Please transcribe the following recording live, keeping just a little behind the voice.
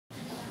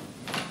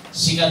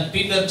2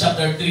 Peter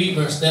chapter 3,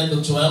 verse 10 to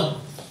 12.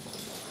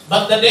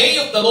 But the day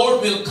of the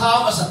Lord will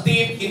come as a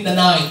thief in the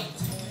night,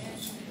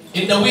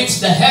 in the which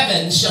the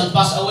heavens shall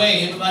pass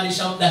away. Everybody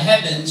shout, the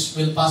heavens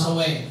will pass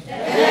away. The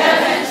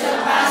heavens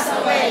will pass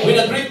away. With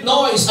a great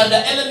noise, and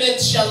the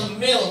elements shall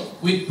melt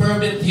with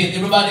fervent heat.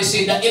 Everybody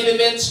say, the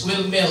elements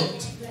will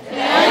melt. The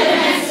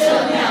elements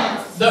will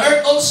melt. The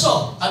earth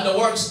also, and the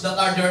works that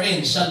are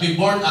therein, shall be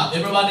burned up.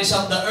 Everybody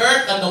shout, the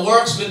earth and the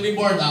works will be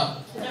burned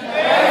up. The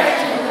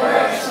earth and the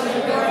works will be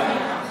burned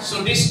up.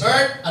 So this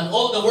earth and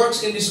all the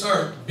works in this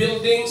earth,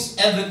 buildings,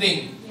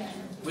 everything,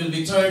 will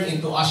be turned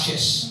into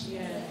ashes.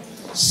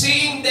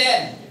 Seeing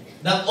then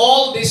that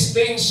all these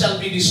things shall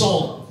be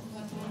dissolved,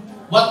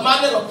 what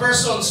manner of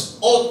persons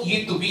ought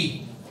ye to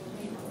be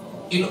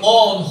in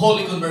all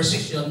holy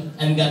conversation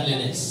and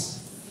godliness?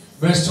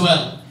 Verse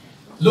 12,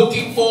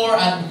 looking for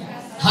and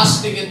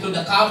hasting into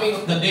the coming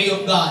of the day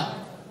of God,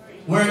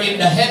 wherein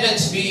the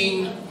heavens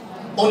being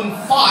on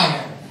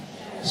fire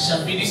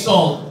shall be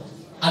dissolved,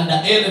 and the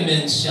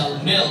elements shall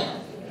melt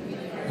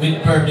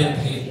with fervent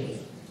heat.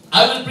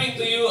 I will bring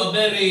to you a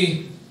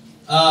very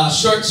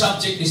short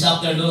subject this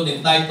afternoon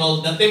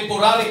entitled, The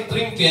Temporary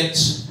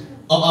Trinkets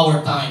of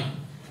Our Time.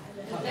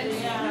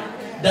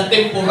 The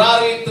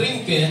temporary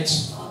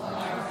trinkets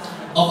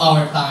of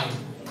our time.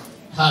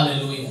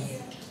 Hallelujah.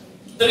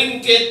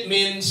 Trinket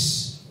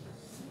means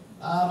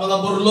mga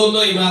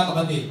burluloy, mga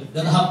kapatid,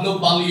 that have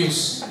no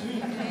values.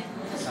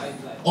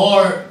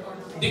 Or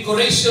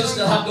decorations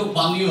that have no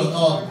value at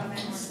all.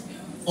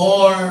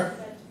 Or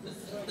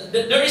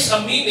there is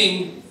a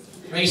meaning,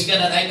 praise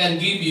God, that I can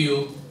give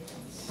you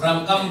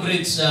from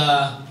Cambridge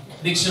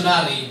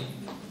Dictionary.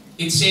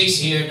 It says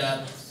here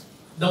that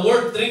the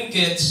word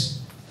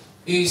trinkets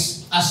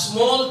is a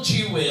small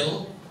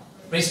jewel,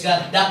 praise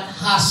God, that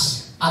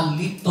has a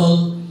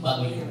little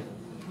value.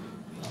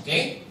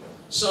 Okay?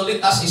 So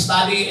let us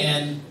study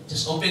and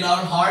just open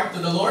our heart to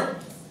the Lord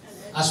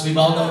as we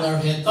bow down our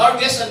head. To our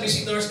guests and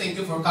visitors, thank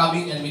you for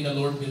coming, and may the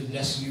Lord will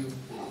bless you.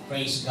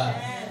 Praise God.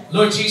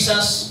 Lord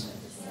Jesus,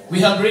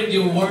 we have read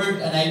your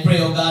word, and I pray,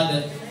 O God,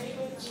 that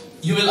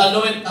you will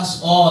anoint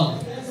us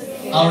all,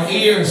 our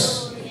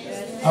ears,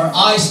 our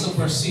eyes to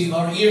perceive,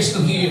 our ears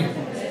to hear,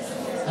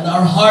 and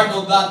our heart,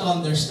 O God, to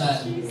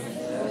understand.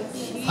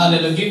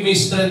 Hallelujah. Give me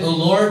strength, O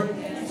Lord,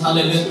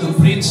 hallelujah, to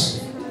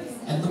preach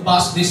and to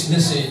pass this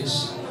message.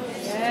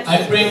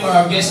 I pray for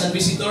our guests and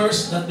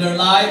visitors that their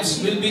lives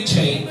will be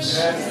changed.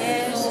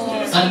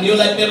 And New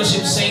Life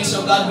Fellowship saints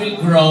of God will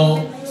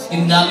grow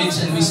in knowledge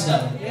and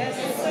wisdom.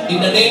 In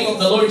the name of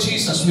the Lord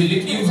Jesus, we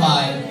lift you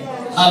high.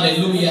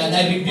 Hallelujah. And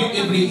I rebuke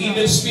every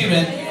evil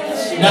spirit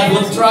that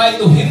will try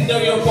to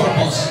hinder your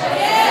purpose.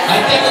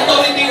 I take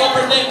authority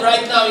over them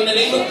right now in the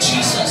name of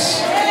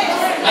Jesus.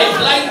 I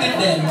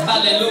blinded them.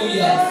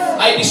 Hallelujah.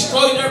 I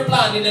destroy their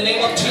plan in the name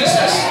of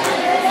Jesus.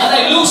 And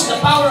I lose the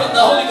power of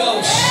the Holy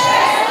Ghost.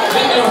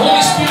 When your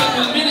Holy Spirit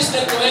will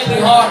minister to every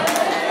heart.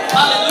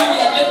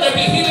 Hallelujah. Let there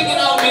be healing in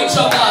our midst,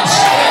 of God.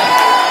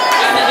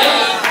 In the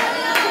name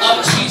of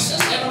Jesus.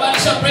 Everybody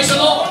shout, praise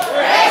the Lord.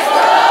 Praise the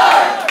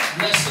Lord.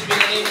 Blessed be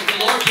the name of the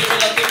Lord. You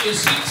will take your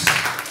seats.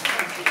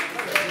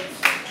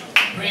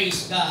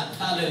 Praise God.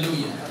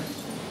 Hallelujah.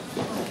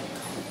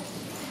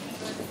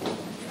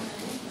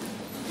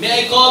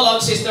 May I call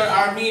on Sister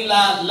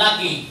Armila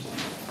Lucky.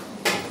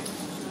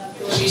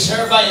 She's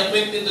hereby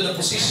appointed to the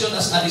position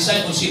as a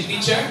discipleship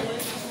teacher.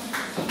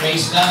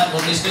 Praise God.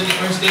 On this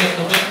 21st day of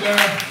November.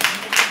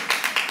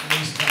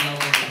 Praise the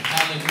Lord.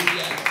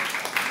 Hallelujah.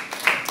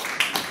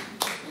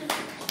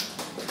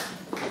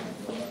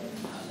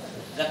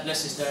 God bless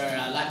Sister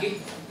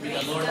Lucky. With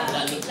the Lord.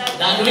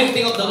 The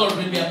anointing of the Lord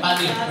will be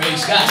upon you.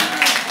 Praise God.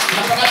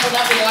 Napakat po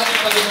natin ang ating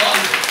Panginoon.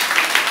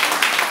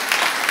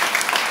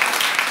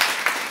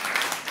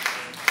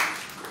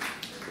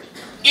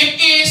 It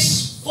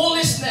is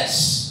foolishness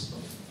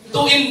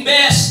to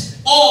invest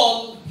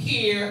all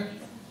here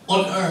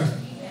on earth.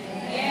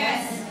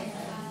 Yes.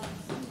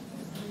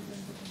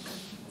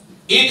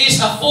 It is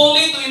a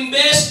folly to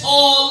invest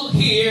all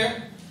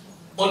here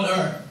on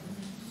earth.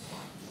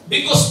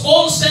 Because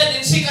Paul said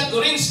in 2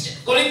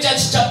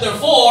 Corinthians chapter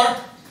 4,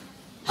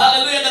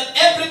 hallelujah, that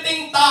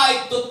everything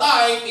tied to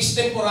time is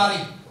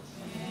temporary.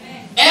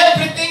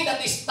 Everything that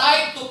is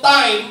tied to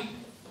time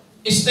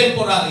is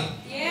temporary.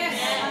 Yes.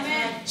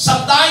 Amen.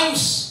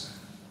 Sometimes,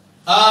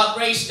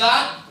 praise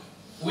God,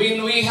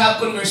 when we have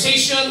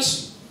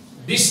conversations,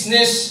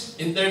 business,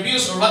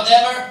 interviews, or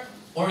whatever,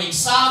 or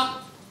exam,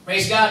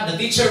 praise God, the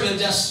teacher will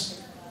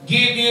just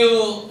give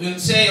you, will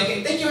say,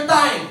 okay, take your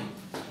time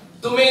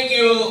to make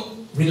you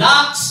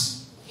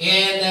relax,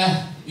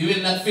 and you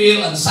will not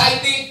feel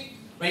anxiety.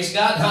 Praise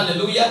God,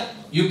 hallelujah.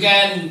 You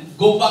can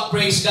go back,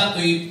 praise God,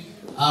 to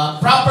a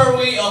proper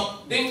way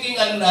of thinking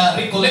and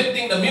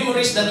recollecting the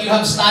memories that you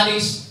have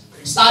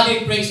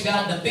studied, praise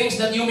God, the things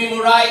that you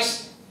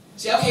memorize.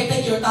 Say, okay,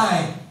 take your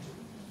time.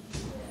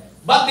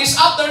 But this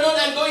afternoon,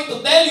 I'm going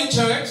to tell you,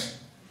 church,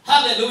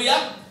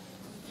 hallelujah,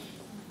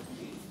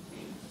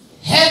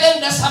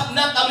 heaven does have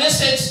not a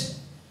message,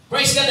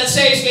 praise God, that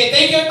says, okay,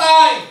 take your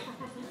time.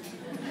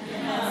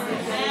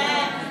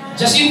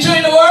 Just enjoy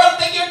the world,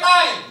 take your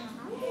time.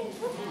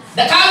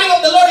 The coming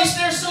of the Lord is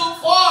there so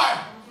far.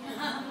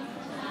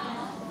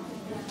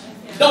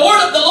 The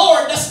word of the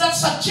Lord does not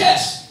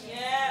suggest.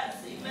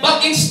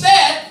 But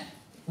instead,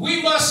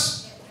 we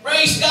must,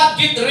 praise God,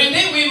 get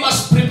ready. We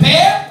must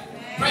prepare.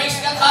 Praise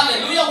God,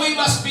 hallelujah. We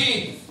must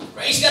be,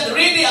 praise God,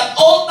 ready at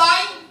all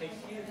time.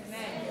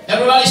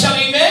 Everybody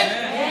shout amen?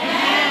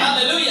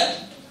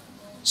 Hallelujah.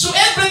 So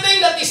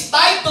everything that is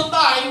tied to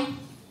time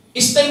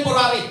is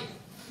temporary.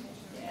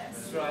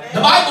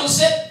 The Bible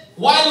said,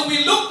 while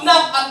we look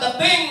not at the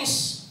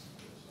things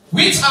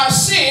which are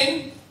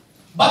seen,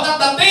 but at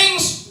the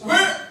things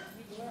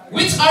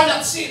which are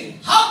not seen.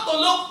 How to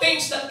look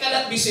things that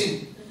cannot be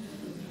seen?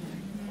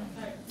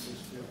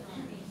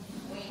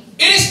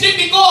 It is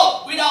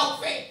difficult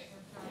without faith.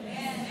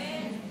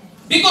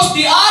 Because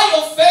the eye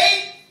of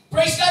faith,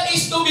 praise God,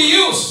 is to be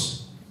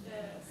used.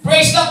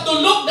 Praise God, to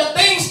look the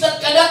things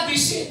that cannot be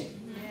seen.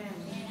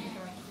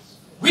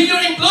 When your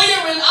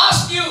employer will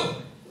ask you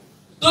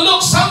to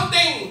look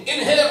something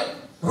in her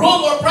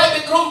room or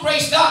private room,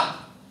 praise God.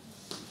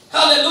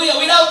 Hallelujah.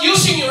 Without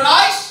using your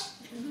eyes,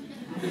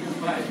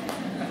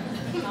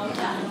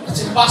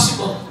 that's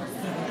impossible.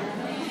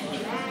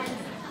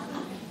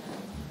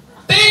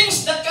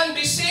 Things that can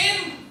be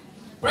seen,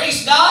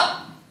 praise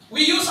God,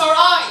 we use our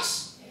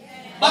eyes.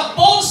 But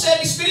Paul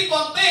said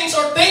spiritual things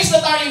or things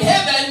that are in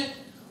heaven,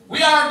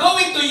 we are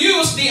going to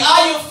use the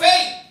eye of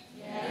faith.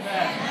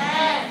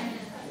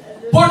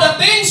 For the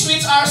things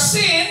which are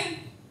seen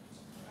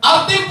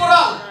are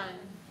temporal.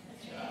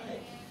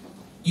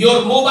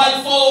 Your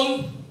mobile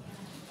phone,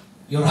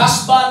 your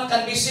husband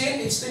can be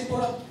seen, it's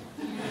temporal.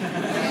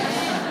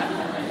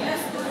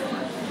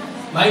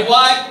 My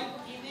wife,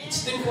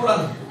 it's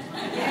temporal.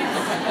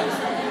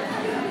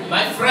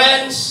 My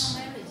friends,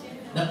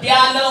 the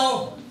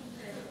piano,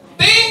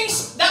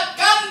 things that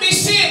can be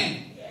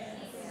seen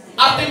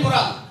are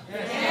temporal.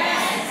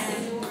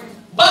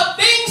 But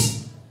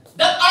things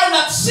that are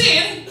not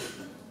seen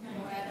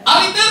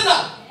are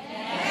eternal.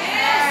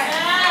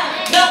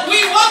 Now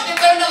we want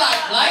eternal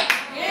life, right?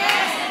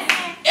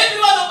 Every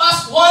one of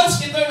us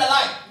wants eternal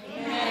life.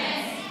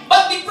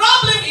 But the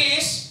problem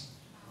is,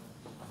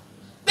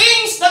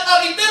 things that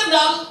are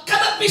eternal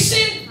cannot be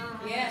seen.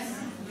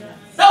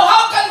 Now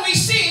how can we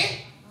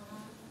see,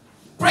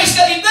 praise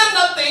God,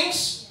 eternal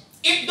things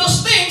if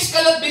those things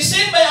cannot be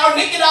seen by our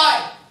naked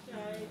eye?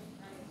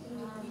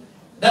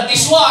 That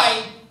is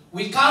why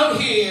we come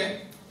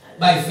here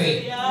by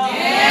faith.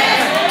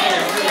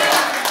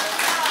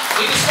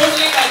 It is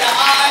only by the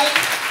eye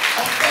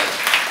of faith.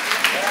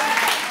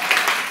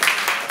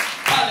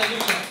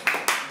 Hallelujah.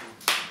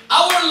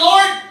 Our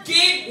Lord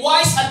gave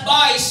wise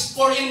advice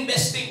for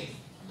investing.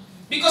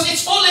 Because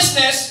it's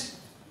foolishness,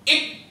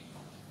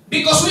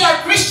 because we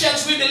are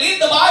Christians, we believe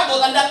the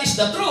Bible, and that is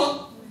the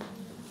truth,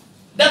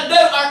 that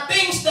there are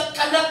things that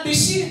cannot be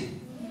seen.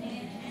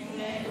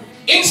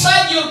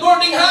 Inside your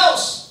boarding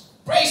house,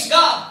 praise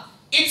God,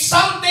 if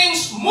some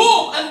things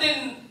move and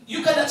then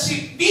you cannot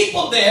see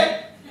people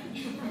there,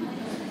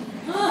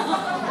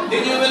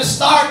 then you will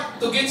start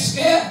to get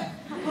scared.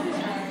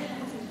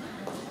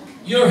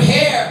 Your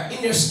hair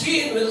in your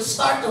skin will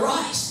start to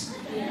rise.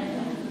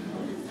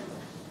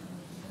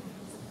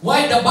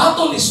 Why? The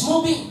bottle is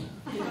moving.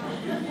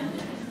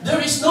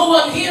 There is no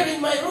one here in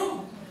my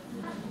room.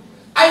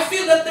 I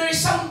feel that there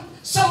is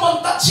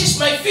someone touches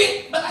my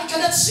feet, but I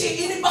cannot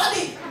see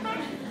anybody.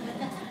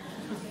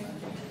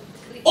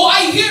 Oh,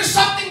 I hear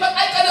something, but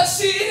I cannot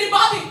see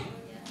anybody.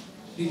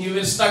 Then you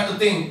will start to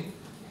think,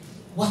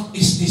 what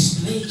is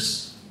this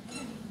place?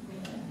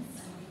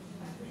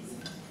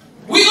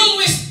 We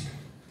always,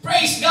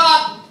 praise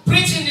God,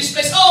 preach in this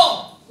place.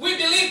 Oh, we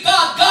believe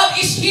God. God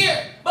is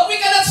here, but we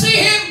cannot see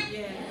Him.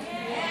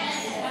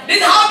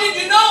 Then how did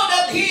you know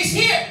that He is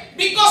here?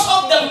 Because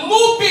of the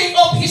moving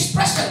of His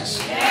presence.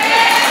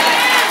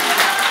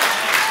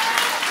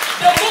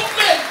 The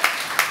movement.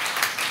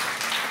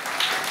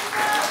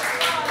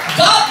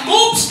 God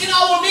moves in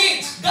our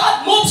midst.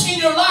 God moves in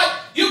your life.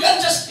 You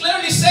can just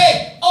clearly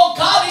say, oh,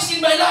 God is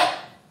in my life.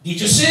 Did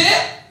you see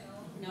it?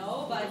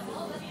 No,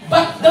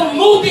 but the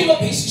moving of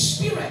His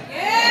Spirit.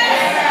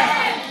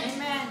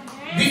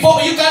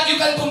 Before you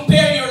can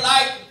compare your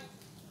life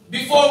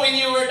before when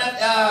you were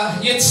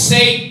not yet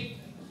saved.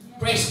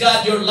 Praise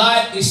God, your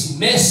life is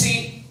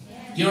messy.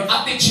 Your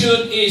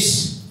attitude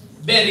is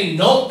very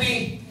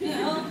naughty.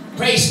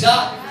 Praise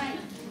God.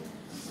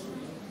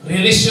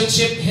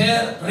 Relationship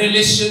here,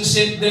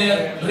 relationship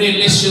there,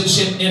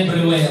 relationship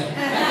everywhere.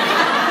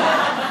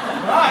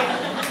 Right.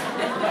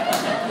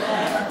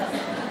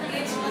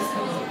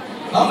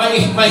 Oh,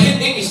 my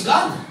headache is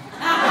gone.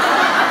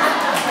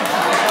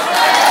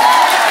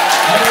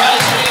 Everybody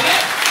saying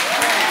it?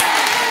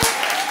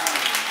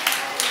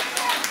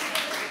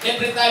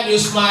 Every time you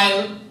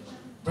smile,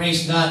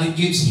 praise God, it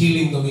gives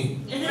healing to me.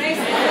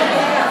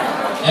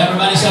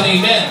 Everybody say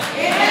amen.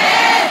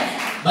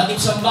 But if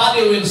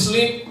somebody will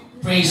sleep,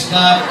 praise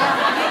God,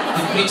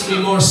 it makes me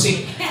more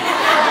sick.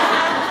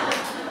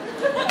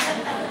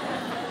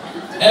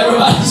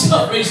 Everybody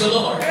say, praise the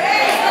Lord.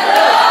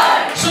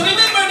 So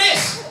remember this.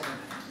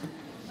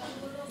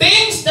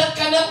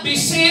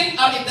 seen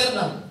are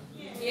eternal.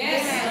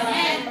 Yes.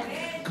 Amen.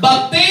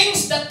 But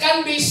things that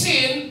can be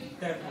seen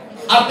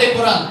are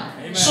temporal.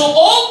 So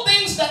all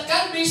things that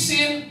can be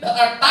seen that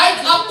are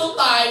tied up to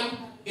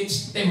time,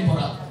 it's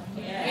temporal.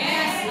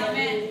 Yes.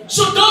 Amen.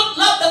 So don't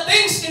love the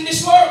things in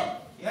this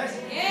world Yes.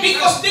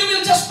 because they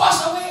will just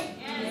pass away.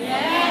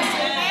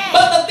 Yes.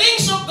 But the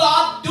things of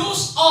God,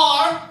 those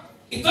are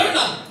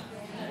eternal.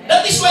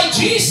 That is why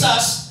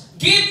Jesus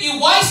gave you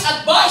wise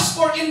advice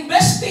for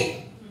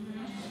investing.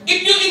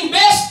 If you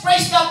invest,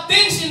 praise God,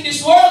 things in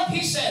this world,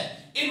 He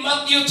said, in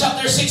Matthew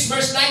chapter 6,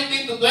 verse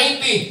 19 to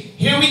 20,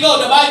 here we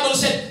go, the Bible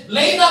said,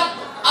 lay not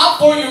up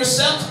for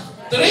yourselves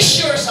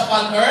treasures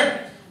upon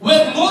earth,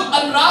 where moth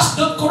and rust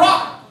do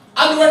corrupt,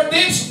 and where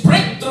thieves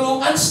break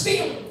through and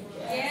steal.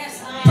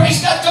 Yes.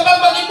 Praise God, kapag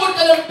mag-ipon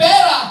ka ng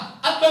pera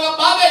at mga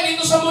bagay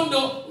dito sa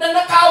mundo na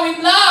nakawin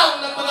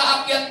lang ng mga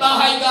akyat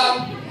bahay gang.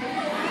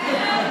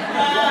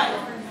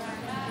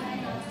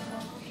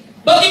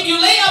 But if you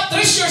lay up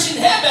treasures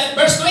in heaven,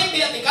 verse 20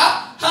 at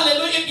ika,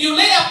 hallelujah, if you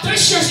lay up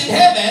treasures in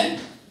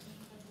heaven,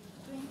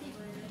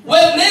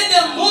 where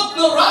neither moth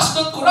nor rust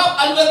nor corrupt,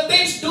 and where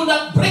thieves do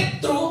not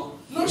break through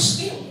nor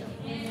steal.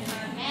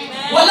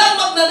 Walang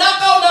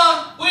magnanakaw na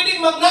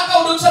pwedeng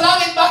magnakaw doon sa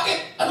langit.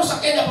 Bakit? Ano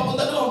sa Kenya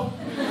papunta doon?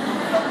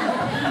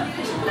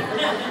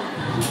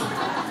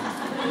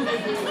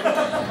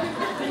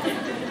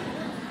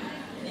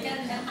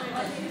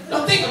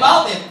 Now think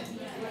about it.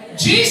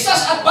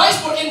 Jesus' advice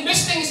for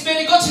investing is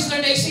very good, Sister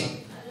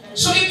Daisy.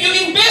 So if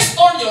you invest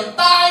all your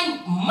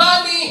time,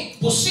 money,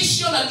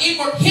 position, and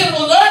effort here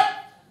on earth,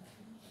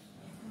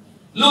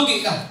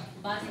 lugi ka.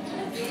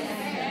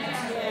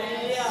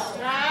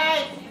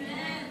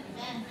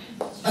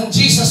 And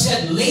Jesus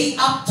said, lay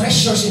up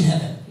treasures in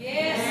heaven.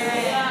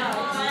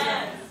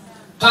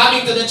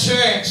 Coming to the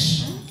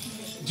church,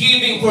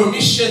 giving for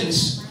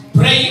missions,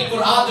 praying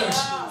for others,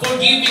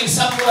 forgiving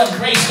someone,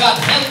 praise God,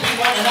 helping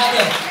one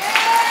another.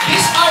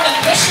 These are the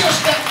treasures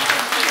that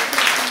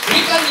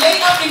we can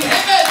lay up in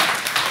heaven.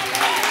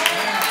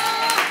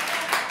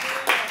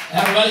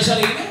 Everybody say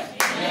amen?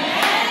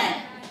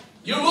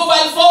 Your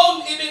mobile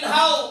phone, even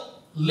how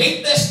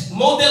latest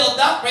model of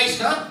that, praise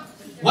God,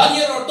 1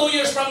 year or 2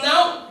 years from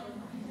now,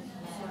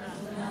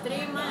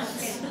 3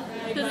 months.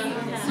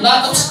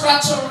 lot of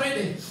scratch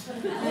already.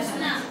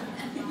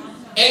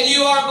 And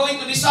you are going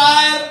to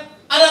desire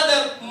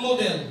another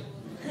model.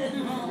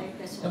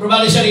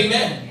 Everybody say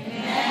amen.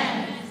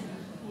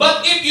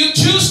 But if you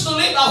choose to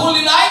live a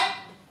holy life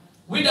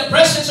with the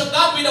presence of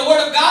God, with the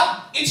Word of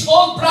God, it's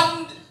all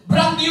brand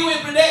new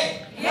every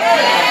day.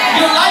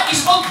 Your life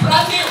is all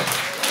brand new.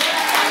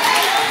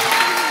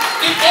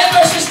 If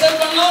ever, Sister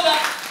Carlota,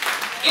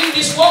 in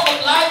this walk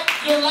of life,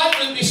 your life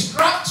will be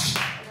scratched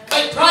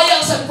by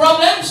trials and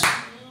problems,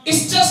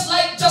 it's just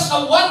like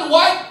a one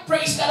wipe,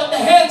 praise God, of the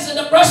hands and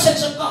the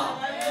presence of God.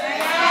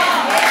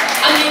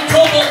 And your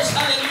troubles,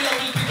 hallelujah,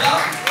 will be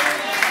gone.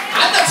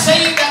 I'm not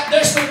saying that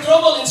there's no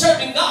trouble in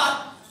serving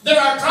God. There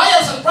are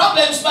trials and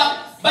problems,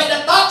 but by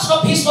the touch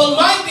of His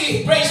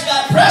Almighty, praise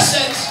God,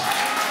 presence,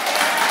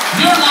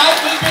 your life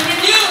will be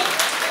renewed.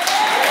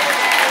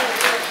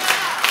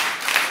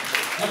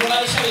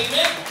 Everybody say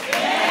amen?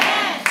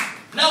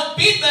 Now,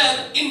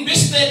 Peter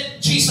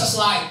invested Jesus'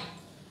 life.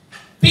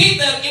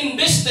 Peter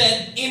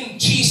invested in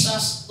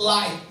Jesus'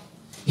 life.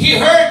 He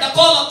heard the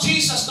call of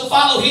Jesus to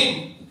follow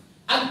Him,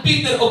 and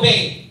Peter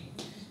obeyed.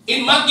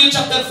 In Matthew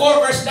chapter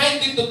 4, verse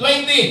 19 to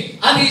 20,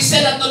 and He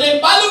said unto them,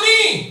 follow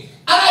me,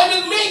 and I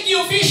will make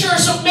you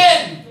fishers of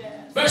men.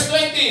 Verse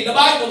 20, the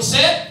Bible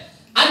said,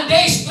 and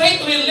they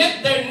straightway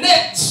left their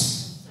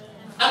nets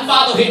and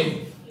follow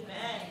Him.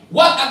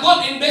 What a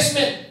good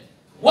investment.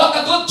 What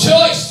a good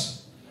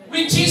choice.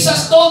 When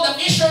Jesus told the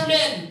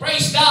fishermen,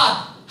 praise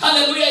God,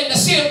 hallelujah, in the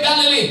Sea of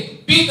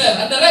Galilee, Peter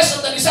and the rest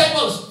of the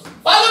disciples,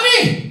 follow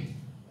me,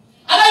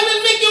 and I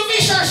will make you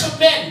fishers of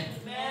men.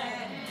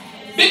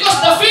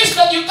 Because the fish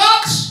that you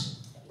catch,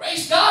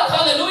 praise God,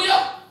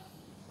 hallelujah,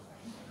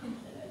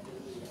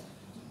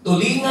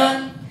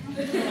 tulingan,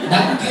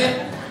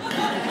 dagkit,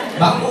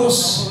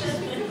 bangus.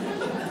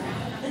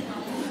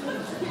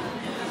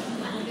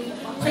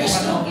 Praise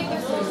God.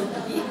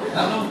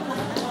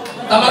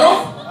 Tamaro,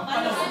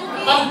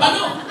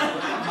 pampano,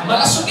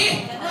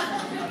 malasugi.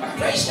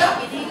 Praise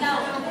God.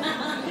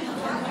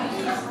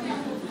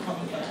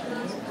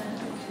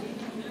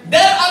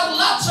 There are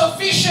lots of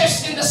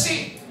fishes in the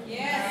sea.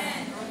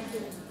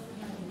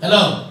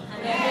 Hello?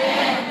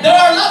 There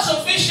are lots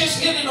of fishes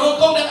here in Hong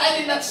Kong that I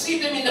did not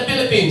see them in the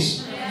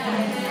Philippines.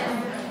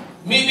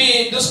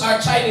 Maybe those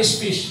are Chinese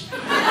fish.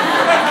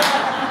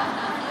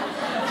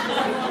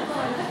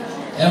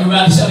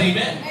 Everybody say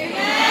amen.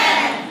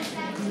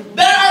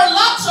 There are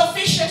lots of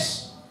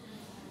fishes.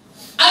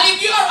 And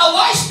if you are a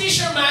wise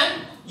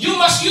fisherman, you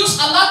must use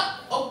a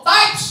lot of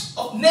types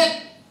of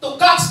net to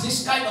catch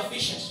this kind of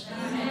fishes.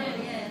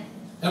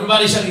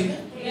 Everybody say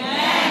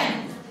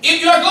amen. If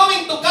you are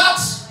going to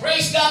catch,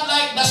 praise God,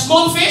 like the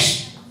small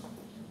fish,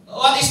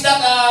 what is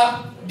that,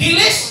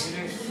 dilis?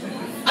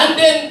 And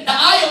then the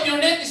eye of your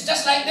net is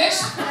just like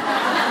this.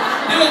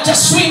 You will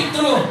just swim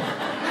through.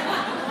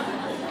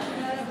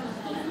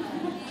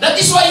 That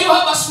is why you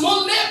have a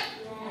small net.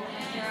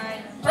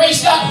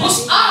 Praise God.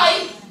 Whose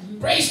eye,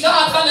 praise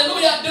God,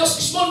 hallelujah, those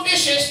small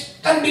fishes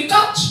can be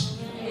caught.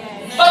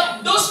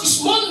 But those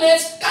small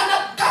nets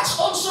cannot catch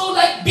also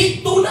like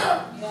big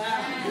tuna.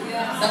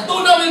 The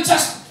tuna will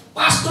just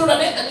pass through the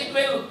net and it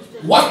will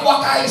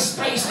wak-wakais,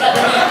 praise God,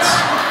 the nets.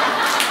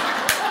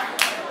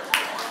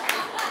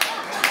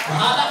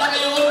 Bahala na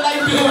kayo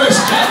online viewers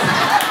dyan.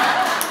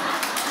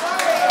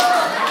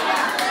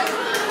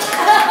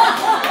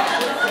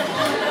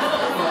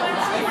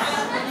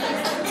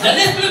 The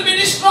net will be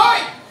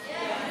destroyed.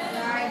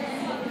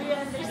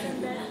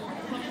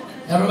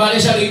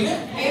 Everybody shall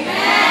amen?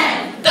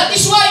 Amen. That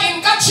is why in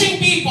catching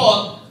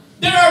people,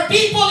 there are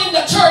people in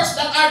the church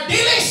that are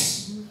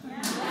dilis.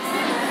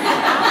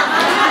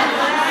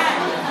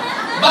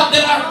 But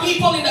there are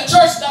people in the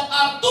church that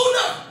are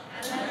tuna.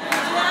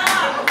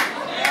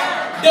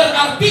 There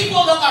are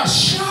people that are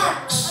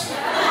sharks.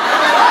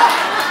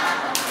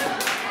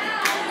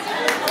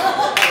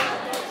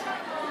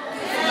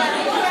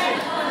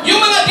 Yung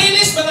mga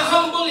dilis, mga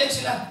humble yan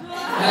sila.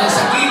 Mga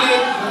sa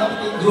gilid, mga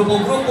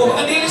grupo-grupo,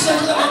 mga dilis yan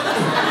sila.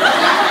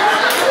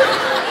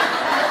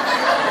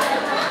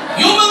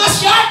 Yung mga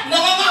shark,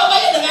 nangangawa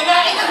yan,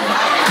 nangangain yan.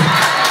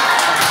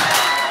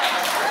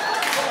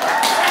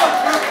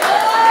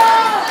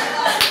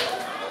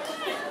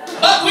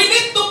 But we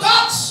need to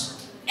catch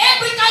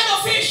every kind of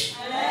fish.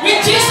 When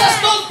Jesus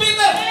told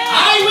Peter,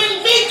 I will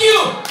make you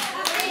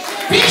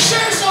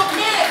fishers of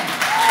men.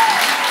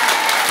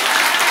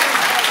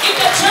 In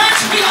the church,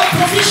 we have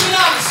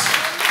professionals.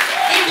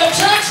 In the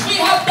church,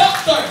 we have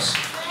doctors.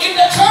 In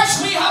the church,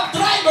 we have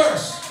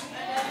drivers.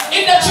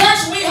 In the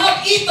church, we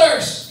have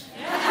eaters.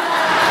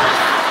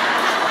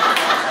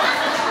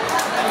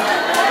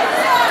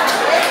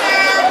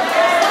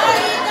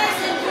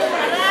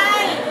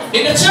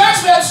 In the church,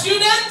 we have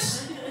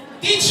students,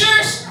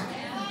 teachers,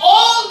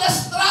 all the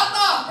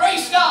strata,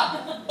 praise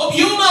God, of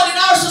human in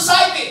our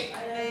society.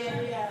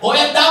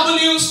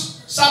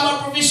 OFWs, some are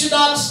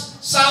professionals,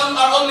 some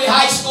are only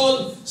high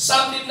school,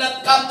 some did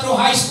not come through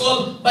high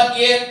school, but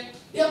yet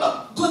they have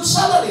a good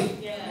salary.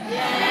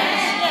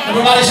 Yes.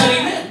 Everybody shall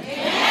amen?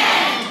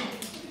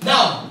 Yes.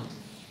 Now,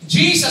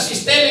 Jesus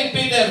is telling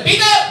Peter,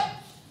 Peter,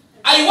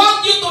 I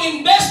want you to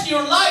invest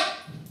your life,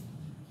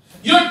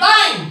 your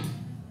time,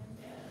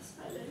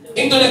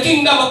 into the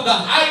kingdom of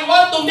God. I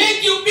want to make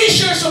you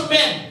fishers of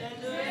men.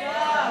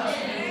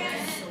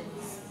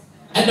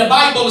 And the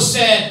Bible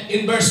said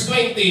in verse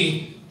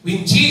 20,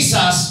 when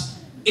Jesus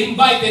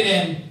invited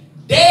them,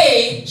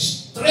 they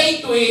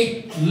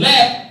straightway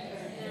left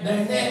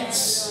their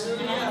nets.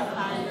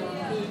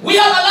 We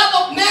have a lot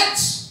of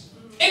nets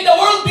in the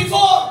world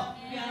before.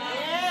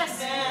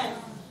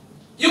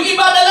 Yung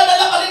iba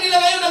dala-dala pa rin nila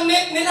ngayon ang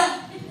net nila.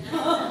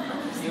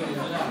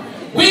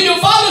 When you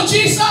follow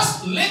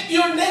Jesus, lift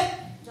your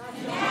net.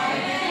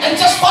 And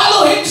just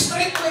follow Him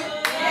straightway.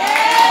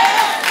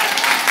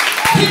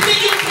 Hindi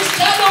yung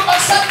Kristiyano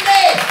pag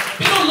Sunday,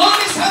 pero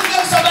Lunes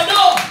hanggang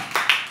Sabado.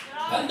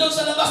 Nandun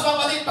sa labas,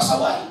 kapatid,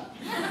 pasaway.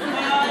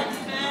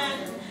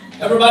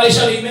 Everybody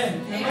shall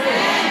amen.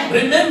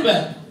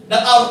 Remember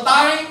that our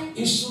time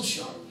is so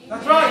short.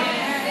 That's right.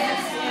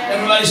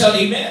 Everybody shall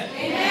amen.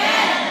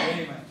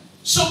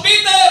 So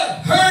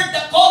Peter heard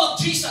the call of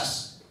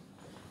Jesus,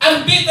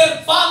 and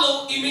Peter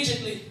followed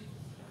immediately.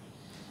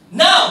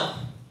 Now,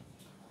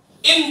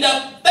 in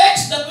the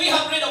text that we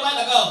have read a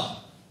while ago,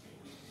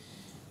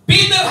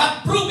 Peter had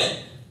proven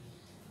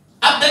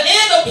at the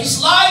end of his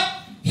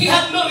life, he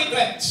had no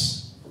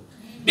regrets.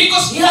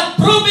 Because he had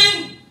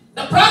proven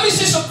the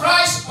promises of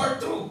Christ were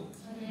true.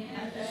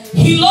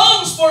 He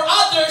longs for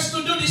others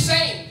to do the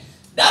same.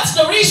 That's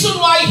the reason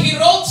why he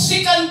wrote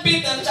 2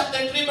 Peter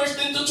chapter 3 verse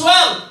 10 to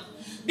 12.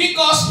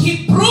 Because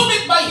he proved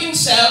it by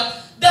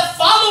himself that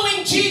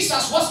following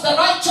Jesus was the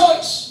right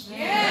choice.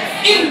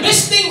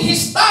 Investing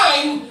his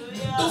time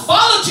to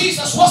follow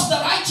Jesus was the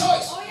right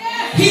choice.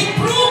 He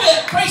proved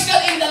it, praise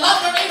God, in the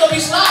latter end of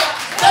his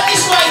life. That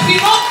is why he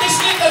wrote this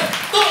letter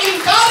to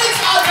encourage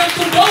others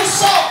to do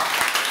so.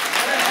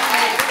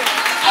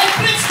 I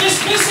preach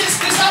this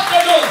message this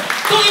afternoon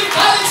to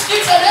encourage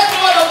each and every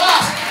one of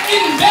us.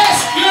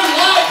 Invest your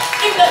life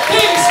in the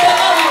things that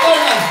are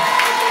eternal.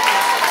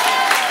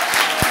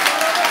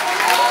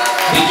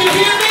 Did you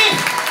hear me?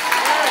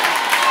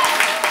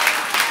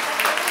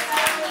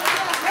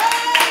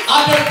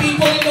 Other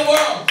people in the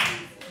world,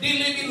 they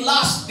live in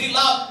lust, they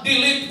love, they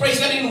live, praise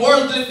God, in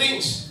worldly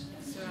things.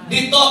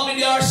 They thought when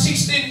they are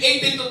 16,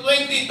 18 to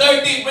 20,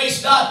 30,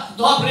 praise God,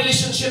 to have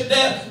relationship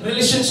there,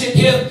 relationship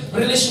here,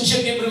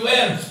 relationship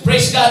everywhere.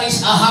 Praise God, is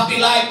a happy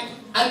life.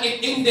 And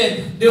it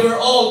ended. They were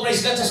all,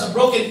 praise God, just a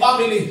broken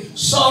family.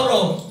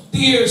 Sorrow,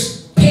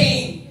 tears,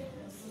 pain,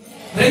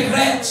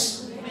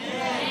 regrets.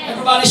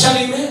 Everybody shout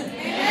amen.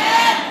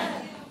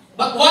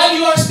 But while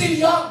you are still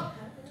young,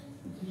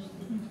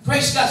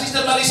 praise God,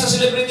 Sister Marisa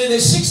celebrated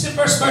his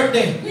 61st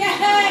birthday.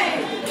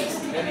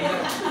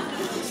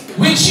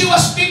 When she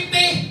was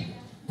 50,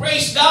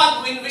 praise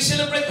God, when we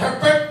celebrate her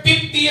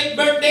 50th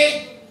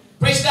birthday,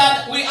 praise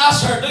God, we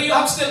asked her, do you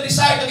have still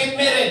desire to get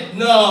married?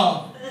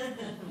 No.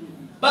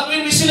 But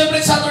when we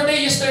celebrate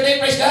Saturday, yesterday,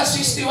 praise God,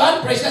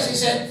 61, praise God, he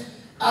said,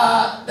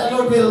 the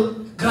Lord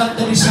will grant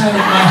the desire of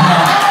my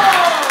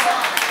heart.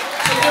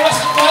 So there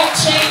was a quiet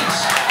change.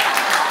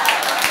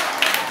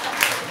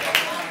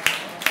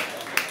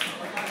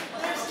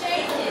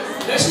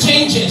 There's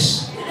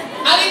changes.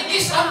 And it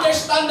is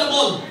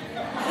understandable.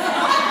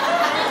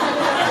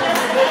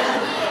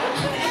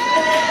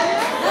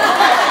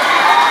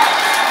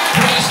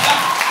 Praise God.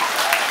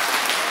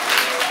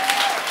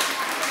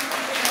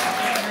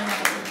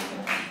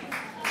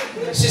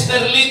 Sister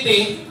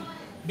Liti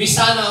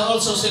Bisana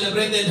also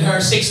celebrated her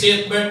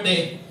 60th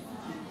birthday.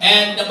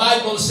 And the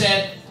Bible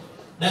said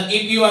that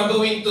if you are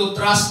going to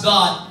trust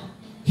God,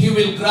 He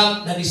will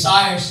grant the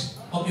desires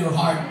of your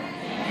heart.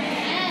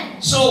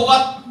 So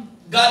what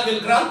God will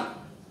grant?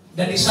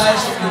 The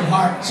desires of your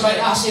heart. So I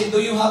asked him, do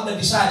you have the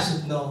desires? He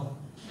said, no.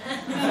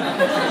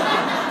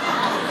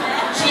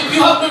 So if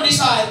you have no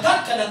desire,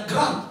 God cannot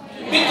grant.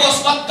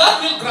 Because what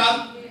God will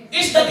grant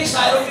is the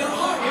desire of your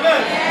heart.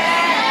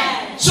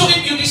 So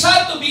if you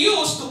desire to be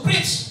used to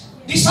preach,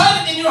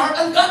 desire it in your heart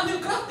and God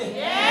will grant it.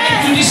 If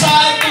you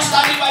desire to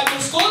study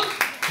Bible school,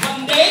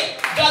 one day,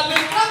 God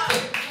will grant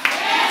it.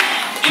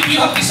 If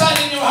you have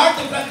decided in your heart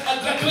to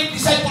graduate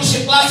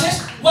discipleship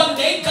classes, one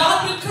day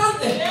God will grant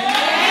it.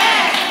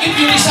 If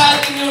you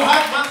decide in your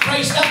heart,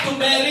 praise God, to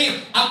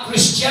marry a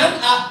Christian,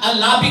 a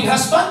loving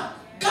husband,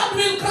 God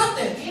will grant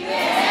it.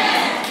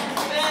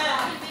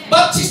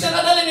 But Sister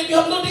Adalyn, if you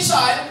have no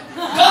desire,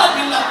 God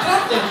will not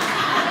grant it.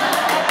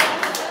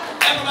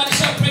 Everybody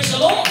say, praise the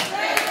Lord.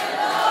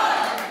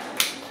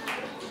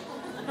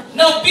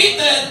 Now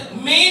Peter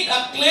made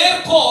a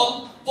clear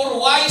call for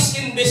wise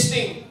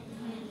investing.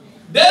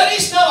 There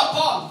is now a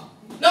call.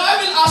 Now I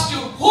will ask you,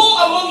 who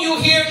among you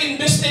here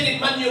invested in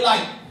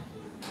Manulife?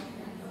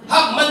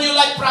 Have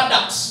Manulife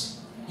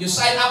products? You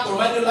sign up for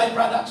Manulife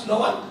products? No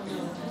one?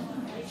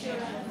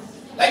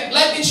 Like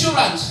life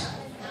insurance?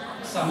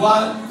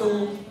 1,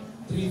 2,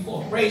 3,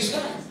 4. Praise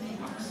God.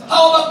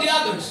 How about the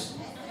others?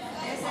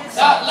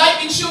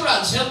 Life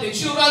insurance, health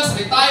insurance,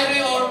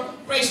 retiree, or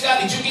praise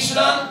God,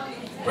 educational?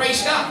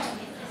 Praise God.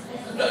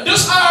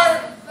 Those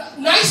are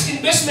nice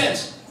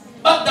investments.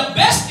 But the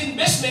best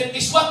investment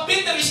is what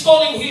Peter is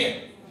calling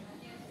here.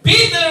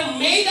 Peter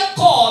made a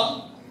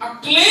call, a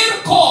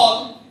clear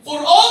call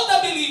for all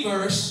the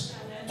believers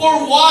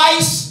for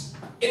wise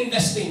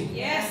investing.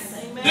 Yes.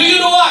 Amen. Do you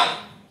know why?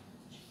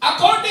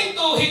 According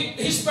to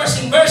his verse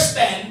in verse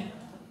 10,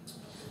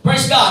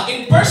 praise God,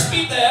 in 2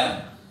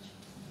 Peter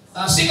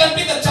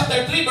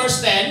chapter 3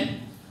 verse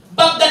 10,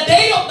 but the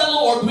day of the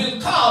Lord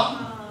will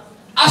come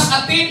as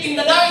a thief in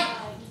the night,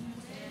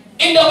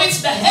 in the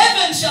which the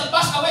heavens shall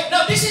pass away.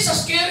 Now, this is a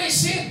scary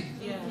scene.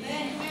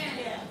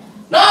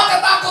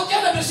 Nakakatakot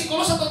yan na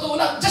versikulo sa totoo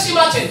lang. Just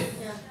imagine,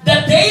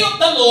 the day of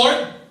the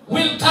Lord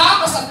will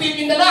come as a thief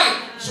in the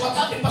night. So what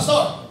happened,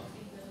 Pastor?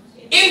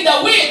 In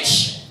the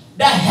which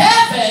the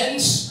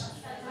heavens,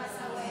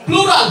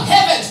 plural,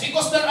 heavens,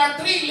 because there are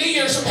 3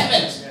 layers of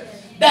heavens.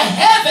 The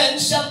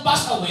heavens shall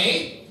pass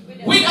away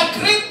with a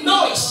great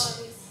noise,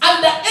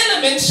 and the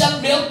elements shall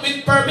melt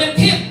with fervent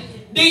heat.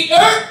 The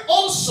earth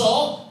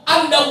also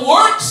and the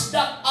works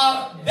that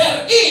are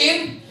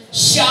therein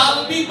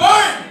shall be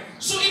burned.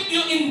 So if you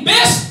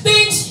invest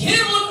things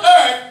here on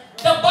earth,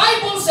 the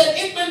Bible said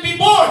it will be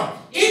born.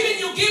 Even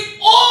you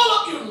give all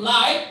of your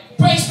life,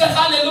 praise God,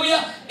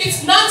 hallelujah,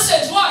 it's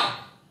nonsense. Why?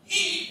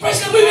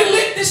 Praise God, we will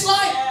live this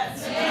life.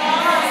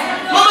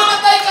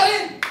 Mamamatay ka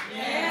rin.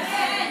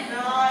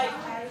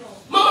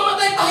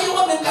 Mamamatay tayo,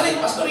 wag nang ka rin.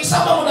 Pastor,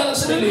 isama mo na lang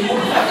sa sarili mo.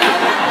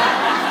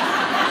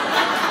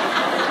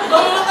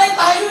 Mamamatay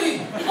tayo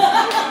eh.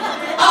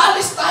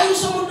 Aalis tayo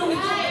sa mundo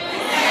nito.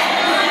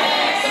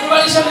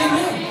 Everybody say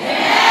amen.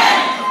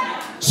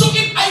 So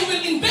if I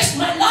will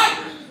invest my life,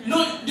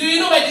 do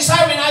you know my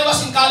desire when I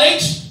was in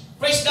college?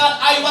 Praise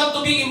God, I want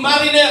to be a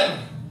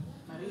mariner.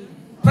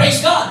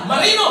 Praise God,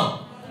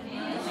 marino.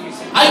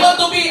 I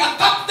want to be a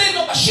captain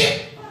of a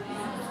ship.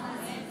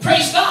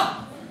 Praise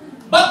God.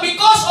 But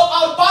because of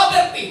our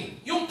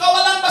poverty, yung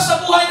kawalan pa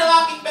sa buhay ng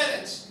aking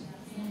parents,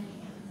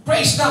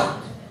 praise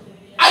God,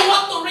 I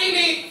want to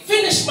really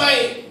finish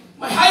my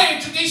higher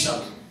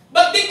education.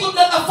 But they could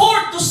not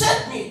afford to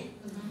send me.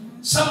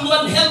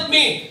 Someone helped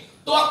me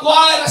to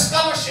acquire a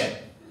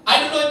scholarship. I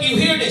don't know if you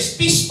hear this,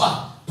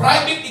 PISPA,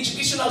 Private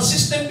Educational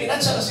System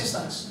Financial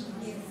Assistance.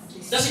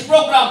 That's a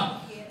program,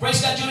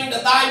 praise God, during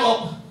the time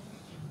of,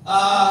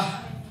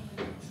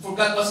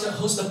 forgot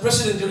who's the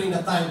president during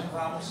that time.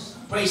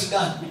 Praise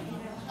God.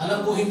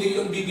 Alam ko hindi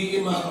yun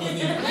BBM mga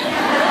kapatid.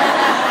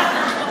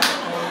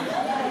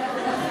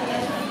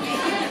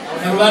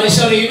 Everybody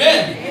say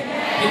amen.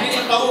 Hindi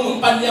niya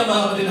pangungumpan niya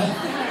mga kapatid.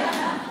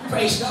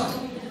 Praise God.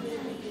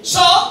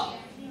 So,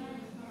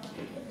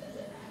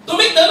 to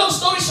make the long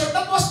story short,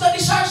 that was the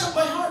desires of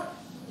my heart.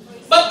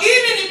 But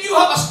even if you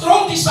have a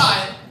strong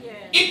desire,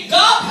 if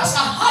God has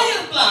a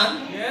higher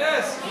plan,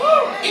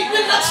 it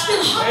will not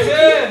still happen to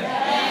you.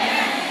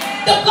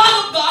 The plan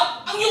of God,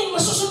 ang yung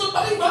masusunod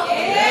pa rin ba?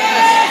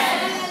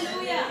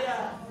 Hallelujah.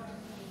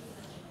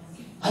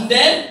 And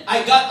then,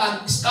 I got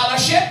a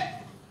scholarship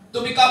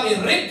to become a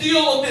radio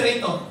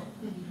operator.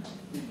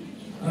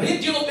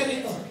 Radio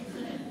operator.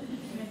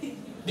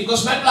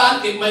 Because my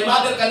plan, if my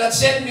mother cannot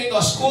send me to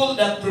a school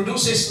that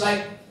produces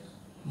like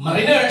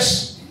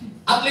mariners,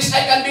 at least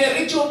I can be a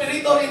radio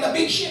operator in a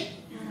big ship.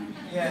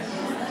 Yes.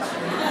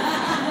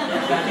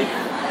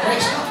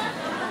 Praise God.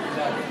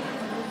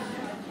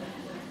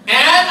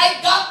 And I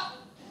got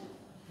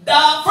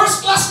the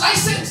first class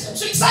license. I'm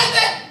so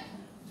excited.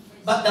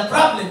 But the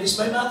problem is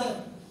my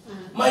mother.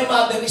 My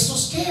mother is so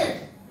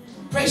scared.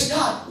 Praise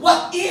God.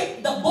 What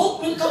if the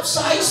boat will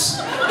capsize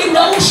in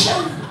the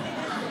ocean?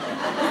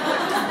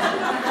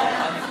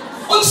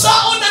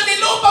 Unsaon na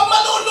nilupang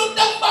malulod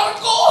ng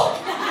barko?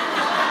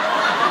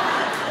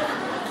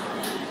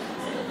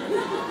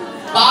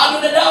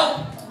 Paano na daw?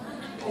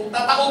 Kung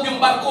tatakog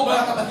yung barko,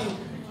 mga kapatid.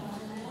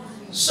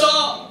 So,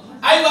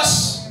 I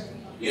was,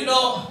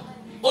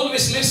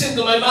 always listen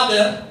to my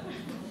mother.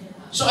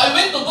 So I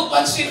went to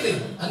Butuan City,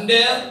 and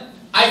there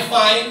I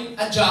find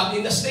a job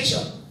in the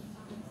station.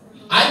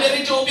 I'm a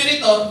radio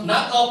operator,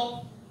 not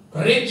of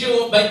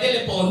radio by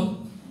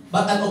telephone,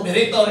 but an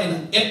operator in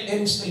an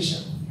FM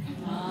station.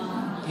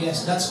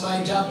 Yes, that's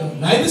my job.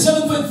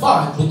 97.5,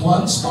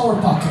 Butuan's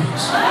Power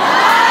Package.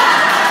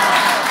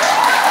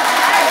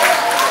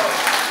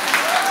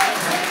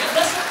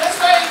 That's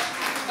why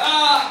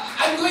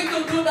I'm going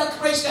to do that,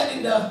 praise God,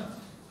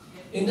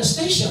 in the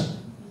station.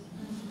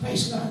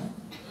 Praise God.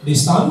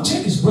 This sound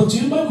check is brought to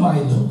you by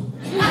Milo.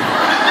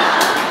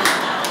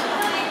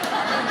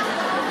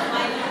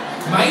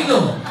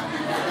 Milo.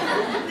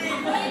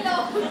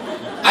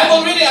 I'm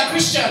already a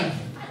Christian.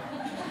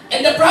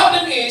 And the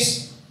problem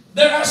is,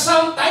 there are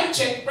some time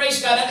check,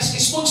 praise God, that is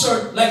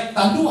sponsored, like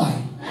Tanuay,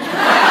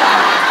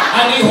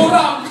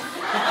 Anihuram.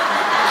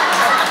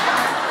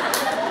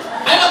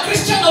 I'm a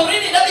Christian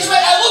already. That is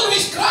why I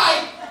always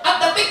cry at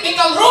the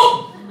technical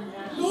room.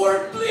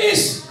 Lord,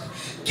 please,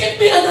 give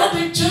me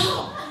another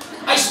job.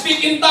 I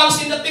speak in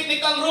tongues in the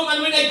technical room,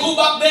 and when I go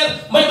back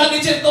there, my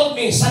manager told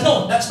me,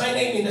 Sano, that's my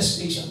name in the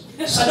station.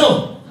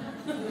 Sano.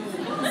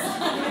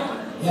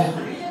 Yeah.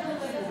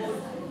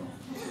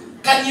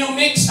 Can you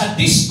mix a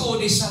disco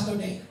this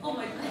Saturday? Oh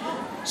my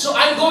God. So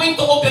I'm going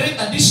to operate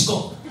a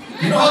disco.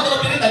 You know how to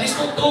operate a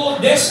disco?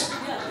 To this.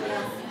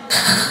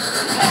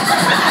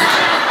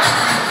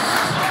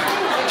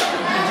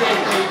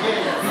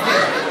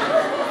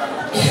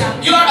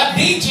 You are a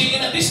DJ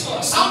in a disco,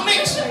 a sound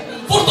mix,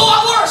 for 2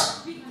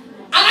 hours.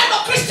 And I'm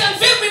a Christian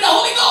filled with the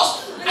Holy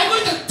Ghost. I'm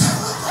going to...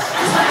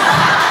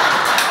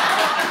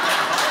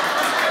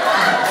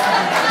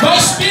 My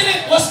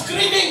spirit was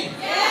screaming.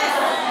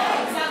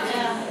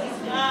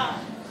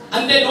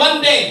 And then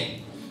one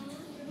day,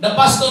 the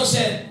pastor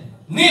said,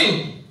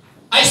 Neil,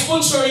 I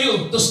sponsor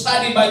you to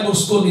study Bible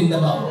school in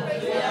Davao.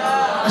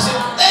 I said,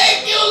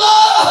 thank you,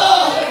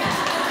 Lord!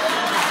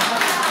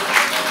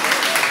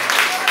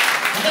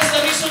 And that's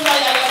the reason why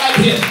I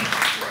arrived here.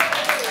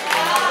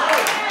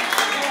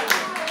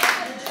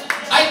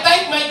 I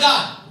thank my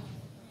God.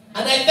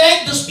 And I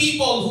thank those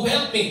people who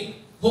helped me,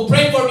 who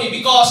prayed for me,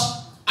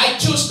 because I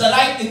choose the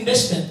right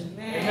investment.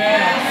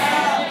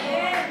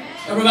 Amen.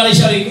 Everybody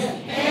shout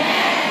amen.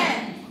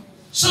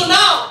 So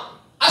now,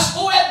 as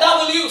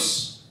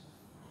OFWs,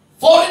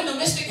 foreign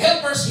domestic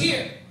helpers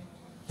here,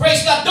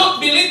 praise God,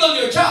 don't belittle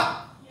your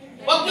job.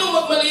 Huwag niyo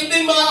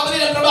magmaliitin mga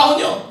kapatid ang trabaho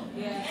niyo.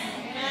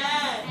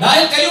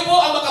 Dahil kayo po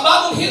ang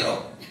makabagong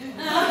hero.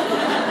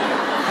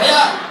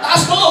 Kaya,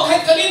 taas mo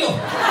kahit kanino.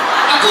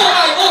 Ako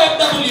ay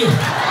OFW.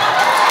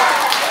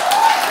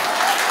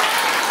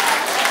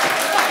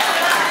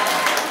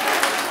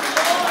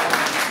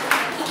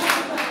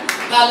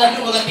 Kala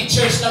niyo mga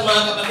teachers ng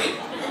mga kapatid?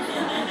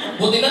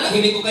 Buti na lang,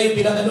 hindi ko kayo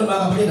pinaganon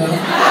mga kapatid.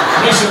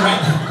 Raise your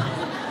right hand.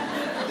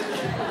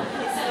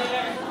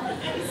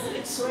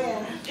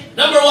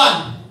 Number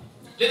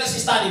 1, let us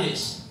study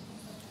this.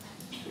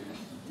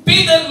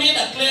 Peter made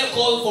a clear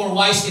call for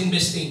wise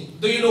investing.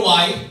 Do you know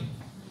why?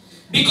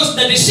 Because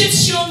the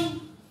deception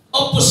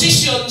of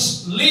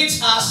positions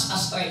leads us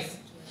astray.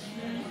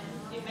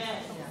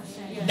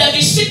 The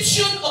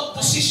deception of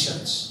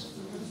positions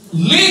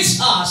leads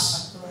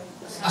us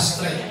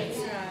astray.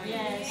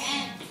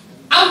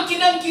 Ang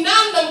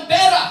kinang-kinang ng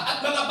pera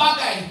at mga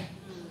bagay,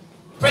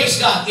 praise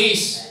God,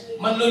 is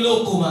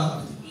manluloko mga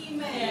kapatid.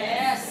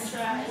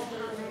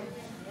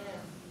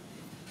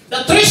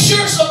 The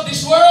treasures of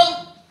this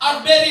world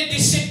are very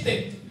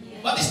deceptive.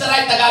 What is the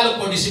right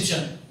Tagalog for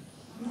deception?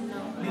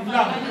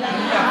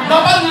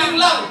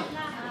 Mapanlinglang.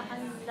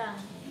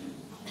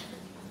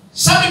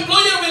 Some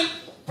employer will,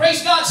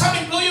 praise God, some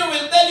employer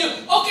will tell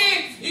you,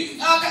 okay,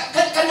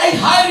 can I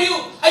hire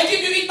you? I give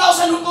you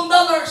 8,000 Hong Kong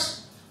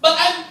dollars. But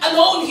I'm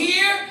alone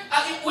here.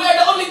 We are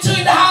the only two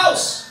in the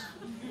house.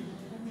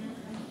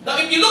 Now,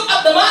 if you look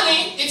at the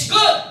money, it's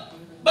good.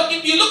 But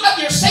if you look at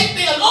your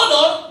safety and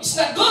honor, it's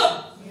not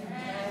good.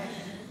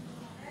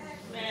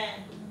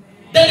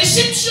 The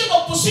deception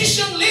of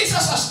position leads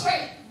us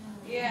astray.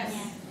 Yes.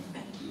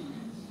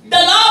 The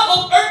love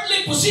of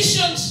earthly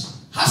positions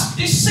has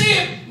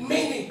deceived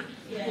many.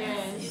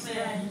 Yes.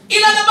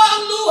 Ilan na ba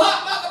ang luha,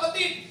 mga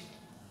kapatid?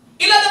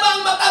 Ilan na ba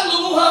ang matang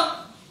lumuha?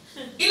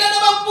 Ilan na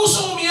ba ang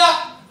pusong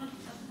umiyak?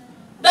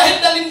 Dahil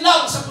dalin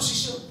lang sa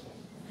posisyon.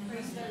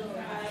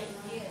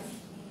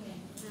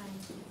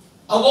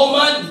 A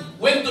woman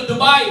went to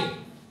Dubai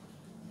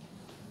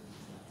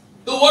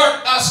to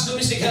work as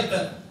domestic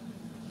helper.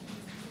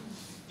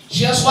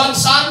 She has one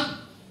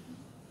son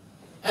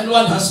and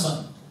one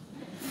husband.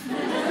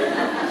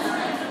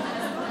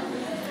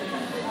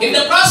 In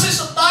the process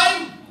of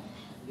time,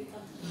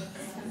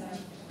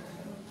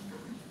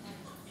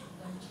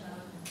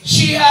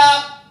 she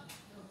had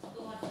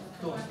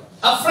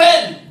a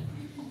friend,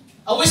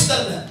 a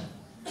Westerner.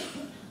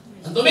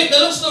 And to make the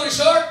long story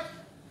short,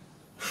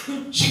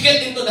 she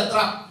get into the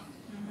trap.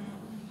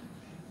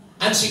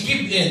 And she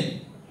gave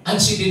in.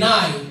 And she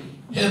denied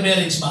her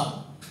marriage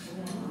vow.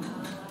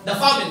 The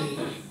family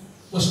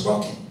was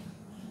broken.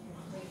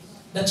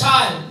 The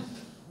child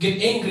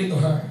get angry to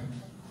her.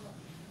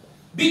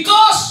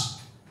 Because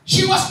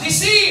she was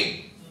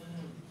deceived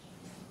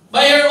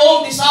by her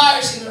own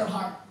desires in her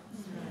heart.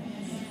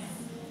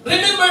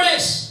 Remember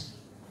this.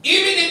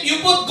 Even if you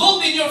put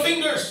gold in your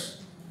fingers,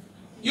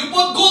 you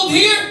put gold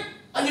here,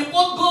 and you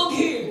put gold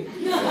here.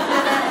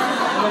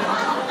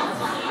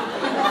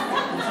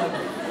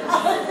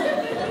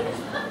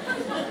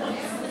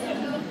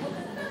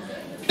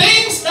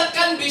 Things that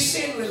can be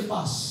seen will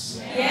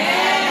pass.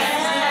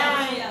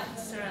 Yes.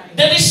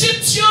 The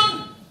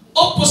deception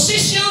of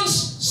positions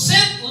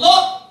sent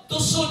Lot to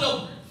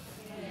Sodom.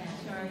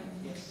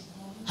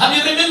 Have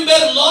you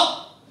remembered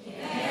Lot?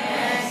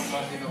 Yes.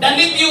 The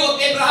nephew of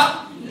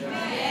Abraham?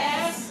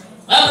 Yes.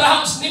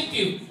 Abraham's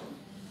nephew.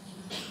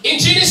 In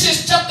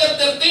Genesis chapter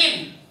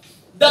 13,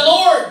 the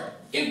Lord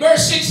in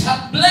verse 6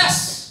 had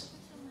blessed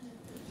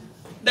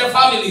their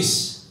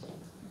families.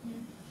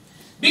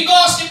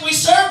 Because if we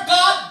serve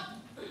God,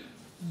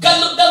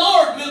 the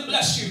Lord will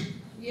bless you.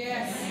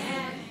 Yes.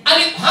 And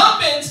it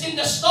happens in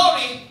the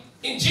story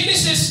in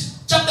Genesis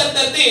chapter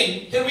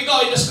 13. Here we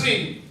go in the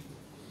screen.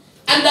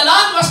 And the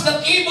land was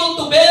not able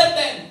to bear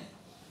them,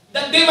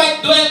 that they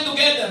might dwell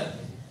together.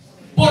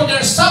 For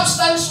their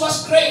substance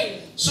was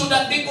great, so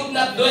that they could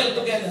not dwell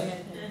together.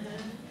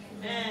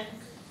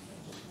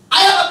 I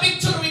have a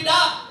picture with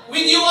that.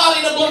 When you are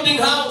in a boarding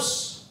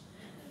house,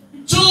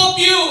 two of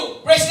you,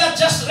 praise God,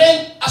 just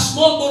rent a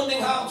small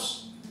boarding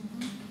house.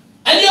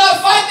 And you are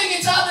fighting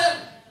each other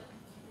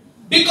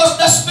because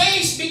the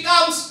space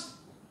becomes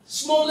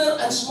smaller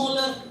and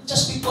smaller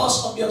just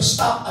because of your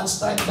stop and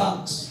strike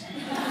bags.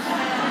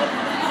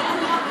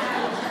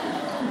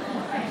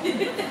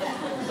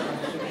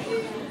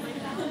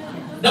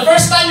 The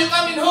first time you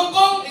come in Hong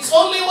Kong, it's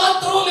only one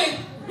trolley.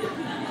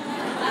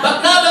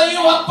 But now that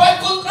you have 5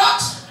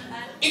 contracts,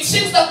 it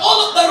seems that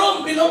all of the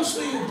room belongs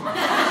to you.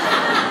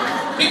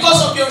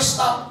 Because of your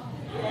stuff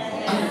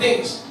and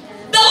things.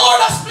 The Lord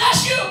has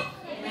blessed you.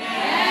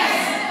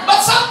 Yes. But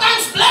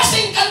sometimes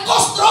blessing can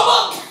cause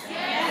trouble.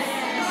 Yes.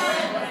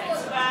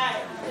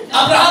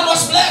 Abraham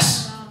was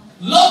blessed.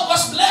 Lot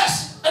was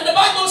blessed. And the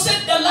Bible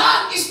said the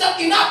land is not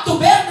enough to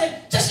bear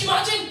them. Just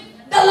imagine,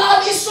 the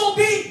land is so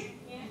big.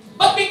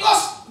 But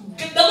because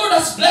the Lord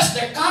has blessed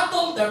their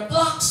cattle, their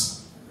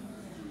flocks,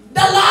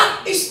 the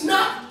land is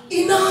not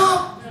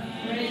enough.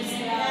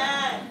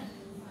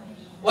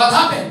 What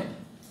happened?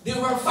 They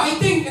were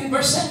fighting in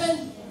verse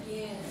 7.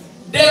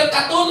 Their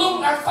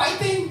katulong are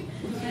fighting.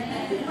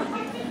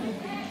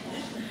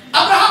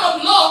 Abraham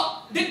and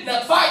Lot did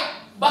not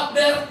fight, but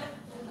their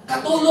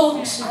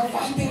katulongs are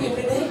fighting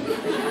every day.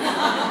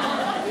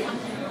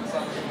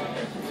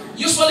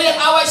 Usually, ang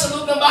away sa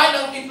loob ng bahay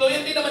ng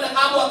employee, hindi naman ang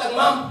amo at ang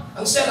ma'am,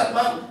 ang sir at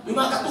ma'am, yung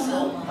mga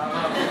katulong.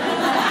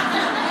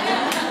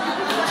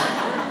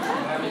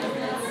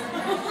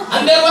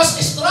 And there was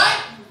a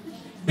strike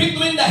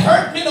between the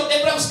herdmen of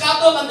Abraham's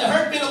cattle and the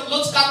herdmen of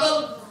Lot's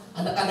cattle.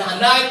 And the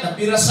Canaanite, the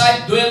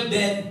Perizzite, dwelled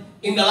then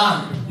in the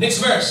land.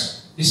 Next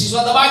verse. This is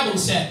what the Bible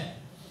said.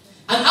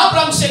 And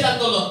Abraham said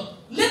unto Lot,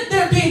 let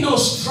there be no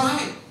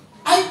strife,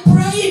 I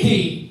pray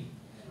thee,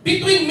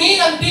 between me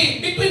and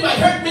thee, between my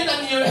herdmen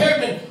and your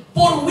herdmen,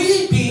 for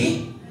we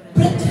be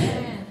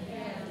brethren.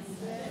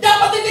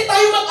 Dapat hindi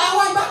tayo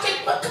mag-away. Bakit?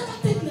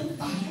 Magkapatid lang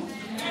tayo.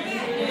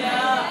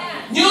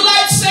 New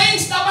Life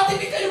Saints, dapat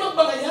hindi kayo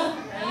magbangayan.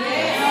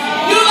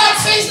 New Life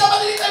Saints,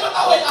 dapat hindi tayo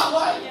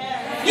mag-away-away.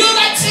 New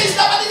Life Saints,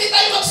 dapat hindi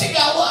tayo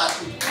magsigawan.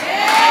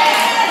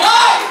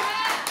 Why?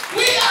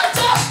 We are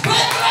just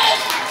brethren.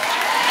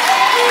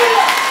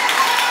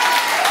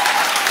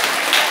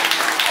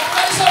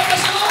 Everybody say,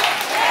 praise the Lord.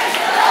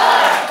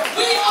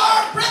 We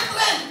are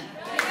brethren.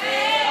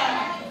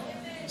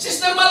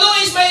 Sister Malu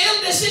is my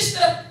eldest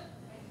sister.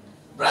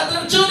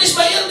 Brother June is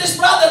my eldest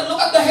brother. Look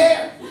at the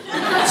hair.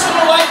 It's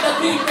more white than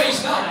me,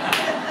 praise God.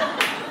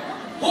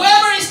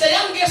 Whoever is the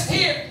youngest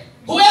here,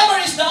 whoever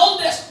is the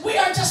oldest, we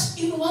are just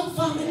in one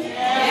family.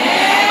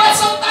 But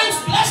sometimes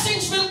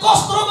blessings will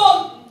cause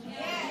trouble.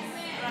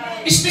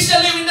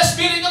 Especially when the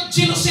spirit of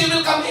jealousy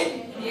will come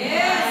in.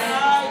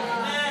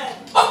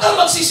 Huwag kang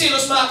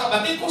magsisilos mga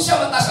kapatid kung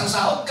siya mataas ang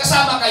sahod.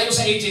 Kasama kayo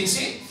sa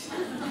agency.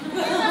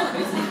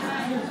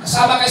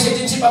 Kasama kayo sa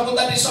agency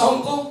papunta din sa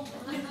Hong Kong.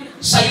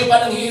 Sa'yo pa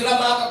nang hihiram,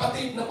 mga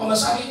kapatid, ng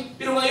pamasahe.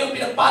 Pero ngayon,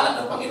 pinagpala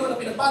ng Panginoon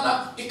na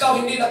pinagpala, ikaw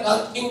hindi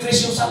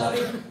nag-increase yung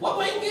salary. Huwag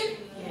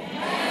maingit.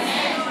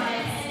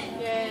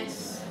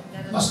 Yes.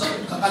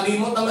 Pastor,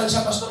 kakalimot naman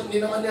siya, Pastor. Hindi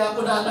naman niya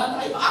ako naalala.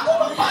 Ay, ako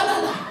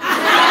magpaalala.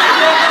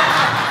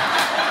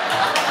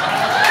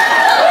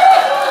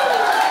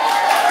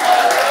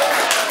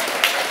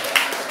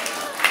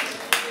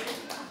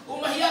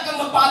 Kung mahiya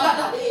kang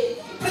magpaalala,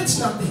 i-preach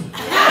natin.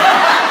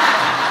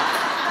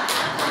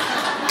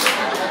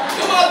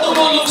 Yung mga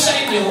tumulong sa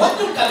inyo, huwag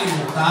yung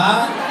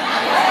kalimutan.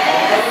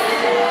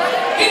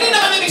 Hindi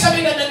naman ibig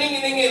sabihin na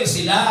naniningil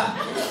sila.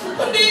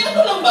 Kundi, ano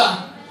lang ba?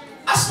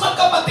 As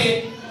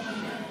magkapatid,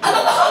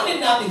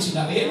 alalahanin natin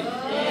sila rin.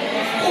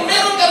 Kung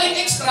meron ka rin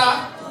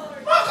extra,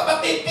 mga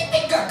kapatid,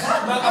 pitik ka,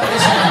 mga kapatid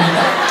sa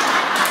kanila.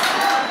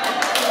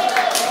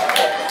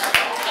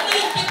 Ano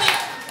yung pitik?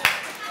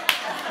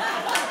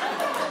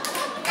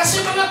 Kasi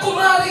mga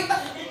kumari,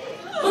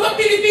 mga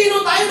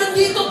Pilipino tayo,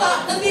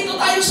 nandito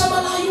tayo sa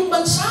malayong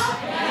bansa.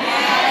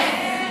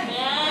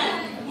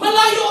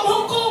 Malayo ang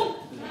Hong Kong.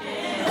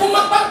 Kung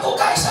magbarko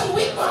ka isang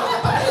week, mga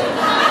kapatid.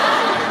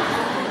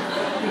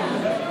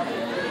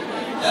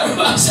 Meron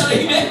ba ang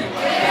sarili?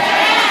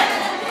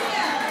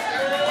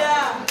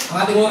 Ang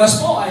ating oras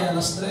po ay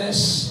alas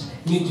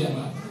 3:30.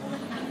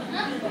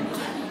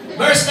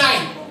 Verse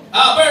 10.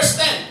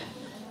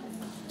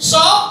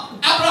 So,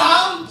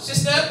 Abraham,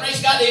 sister,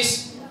 praise God,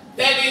 is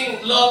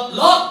telling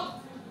Lot,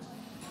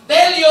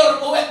 tell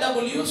your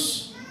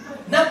OFWs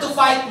not to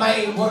fight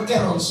my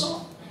worker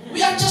also.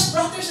 We are just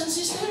brothers and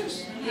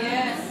sisters.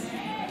 Yes.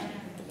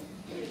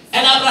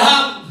 And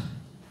Abraham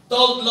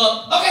told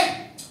Lot,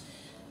 okay,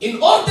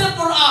 in order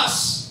for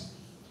us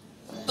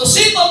to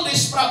settle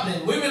this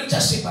problem, we will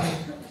just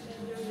separate.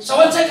 So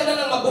once I ka na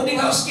lang mag-boarding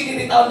house,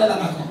 kiniritaon na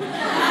lang ako.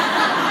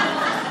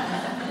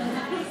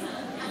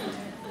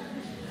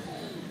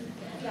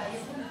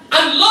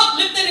 And Lot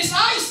lifted his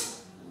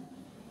eyes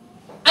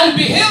and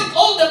beheld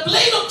all the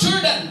plain of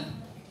Jordan,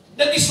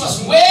 that this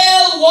was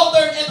well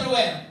watered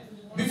everywhere,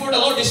 before the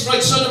Lord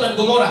destroyed Sodom and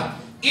Gomorrah,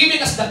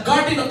 even as the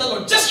garden of the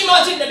Lord. Just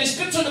imagine the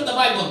description of the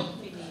Bible.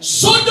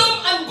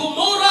 Sodom and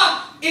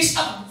Gomorrah is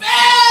a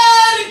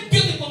very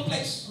beautiful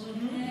place.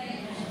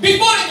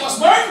 Before it was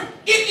burned,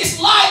 it is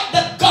like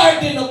the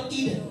Garden of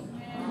Eden.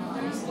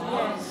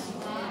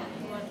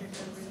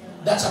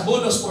 That's a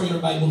bonus for your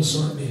Bible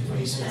survey,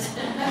 praise God.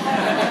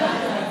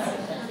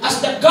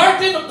 As the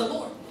garden of the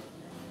Lord.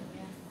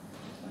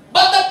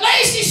 But the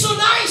place is so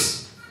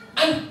nice,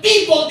 and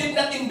people did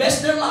not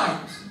invest their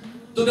lives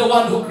to the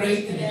one who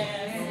created it.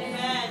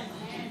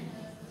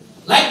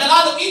 Like the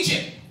land of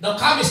Egypt, thou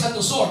comest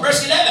unto Zoar.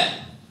 Verse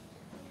 11.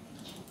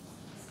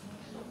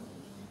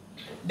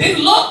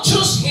 Then Lot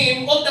chose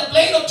him on the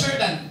plain of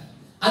Jordan,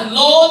 and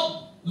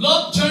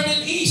Lot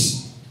journeyed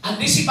east,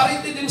 and they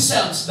separated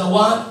themselves, the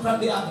one from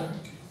the other.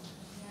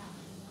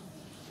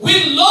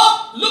 When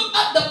Lot looked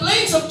at the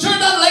plains of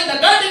Jordan like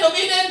the Garden of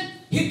Eden,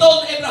 he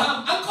told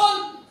Abraham,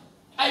 Uncle,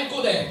 I'll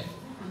go there.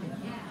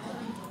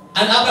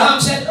 And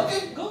Abraham said,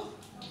 okay, go.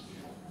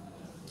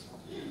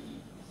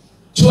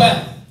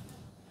 12.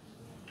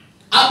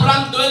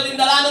 Abraham dwelt in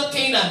the land of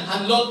Canaan,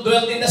 and Lot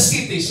dwelt in the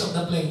cities of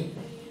the plain.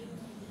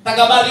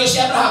 Taga-baryo si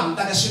Abraham,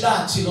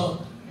 taga-syudad si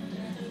Lot.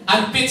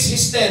 And pitched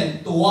his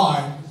tent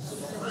toward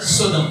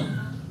Sodom.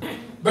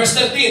 Verse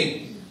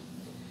 13.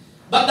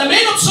 But the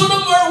men of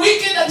Sodom were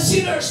wicked and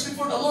sinners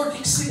before the Lord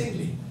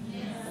exceedingly.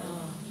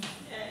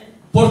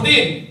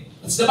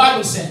 14. That's the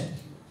Bible said.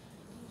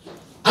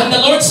 And the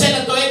Lord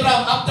said unto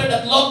Abraham, after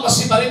that Lot was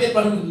separated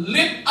from him,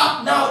 lift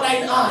up now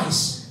thine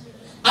eyes,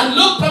 and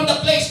look from the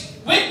place.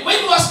 When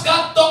was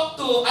God talk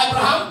to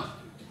Abraham?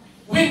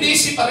 When they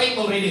separate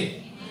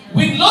already.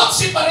 When Lot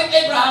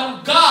separated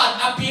Abraham, God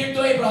appeared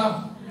to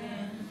Abraham.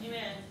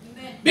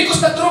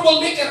 Because the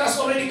troublemaker has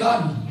already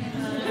gone.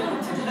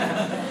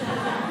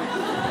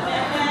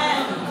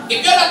 If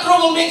you're a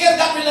troublemaker,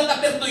 God will not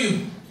appear to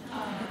you.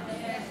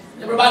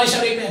 Everybody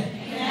shall amen.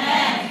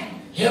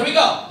 Here we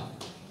go.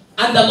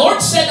 And the Lord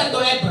said unto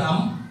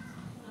Abraham,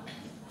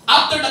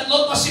 after that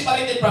Lot was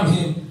separated from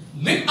him,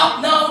 lift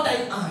up now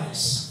thine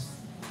eyes,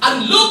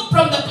 and look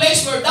from the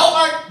place where thou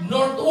art,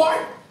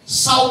 northward,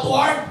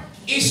 southward,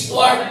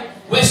 eastward,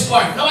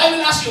 westward. Now I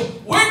will ask you,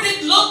 where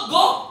did Lot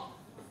go?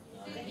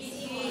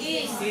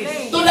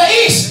 To the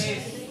east.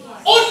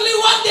 Only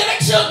one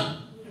direction.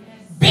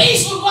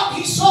 Based on what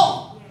he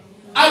saw.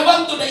 I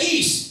went to the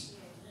east.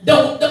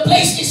 The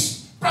place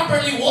is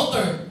properly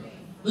watered,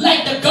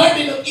 like the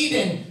Garden of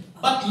Eden.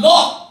 But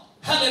Lot,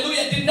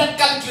 hallelujah, did not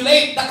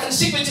calculate the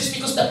consequences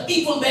because the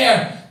people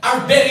there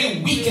are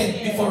very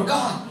wicked before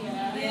God.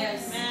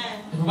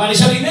 Everybody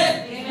shall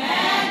amen.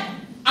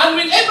 And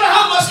when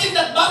Abraham was in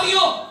that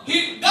barrio,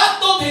 God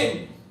told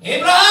him,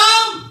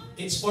 Abraham,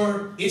 it's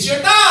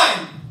your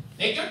time.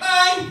 Take your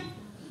time.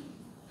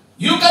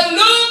 You can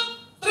look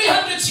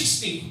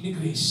 360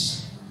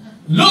 degrees.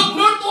 Look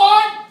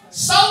northward,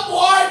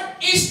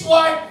 southward,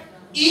 eastward,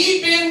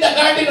 even the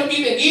Garden of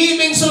Eden,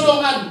 even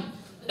Sodom,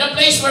 the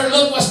place where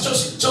Lot was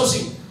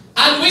chosen.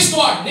 And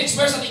westward, next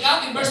verse, I think,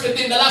 in verse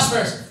 15, the last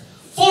verse.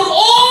 For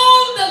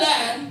all the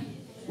land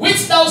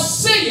which thou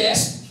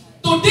sayest,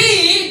 to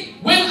thee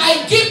will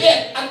I give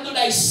it, and to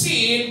thy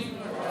seed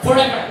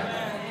forever.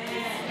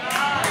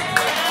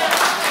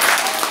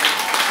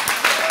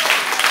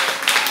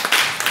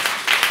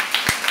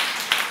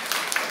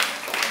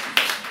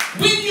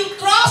 When you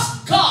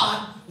trust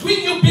God, when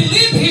you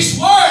believe His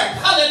Word,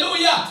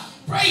 hallelujah,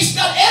 praise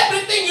God,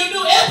 everything you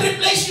do, every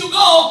place you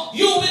go,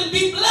 you will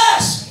be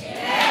blessed.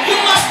 You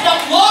must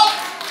not walk,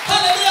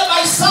 hallelujah,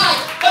 by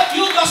sight, but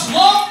you must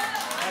walk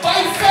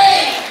by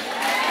faith.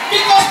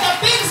 Because the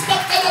things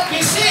that cannot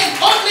be seen,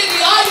 only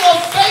the eye of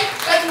faith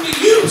can be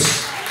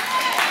used.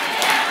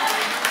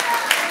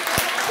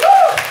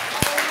 Woo!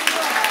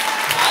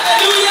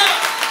 Hallelujah.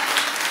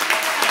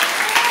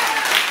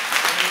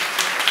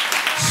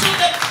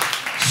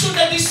 So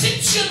the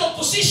deception of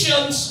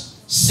positions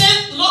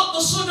sent Lot to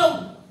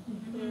Sodom.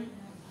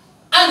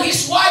 And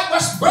his wife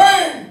was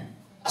burned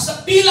as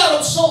a pillar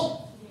of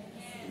salt.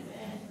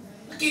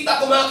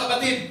 Nakita ko mga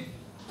kapatid,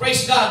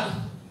 praise God,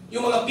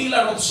 yung mga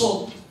pillar of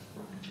salt.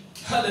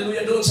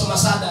 Hallelujah, doon sa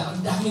Masada.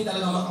 Ang dami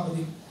talaga mga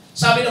kapatid.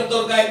 Sabi ng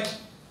tour guide,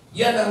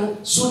 yan ang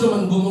Sodom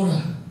and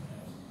Gomorrah.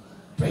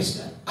 Praise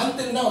God.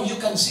 Until now, you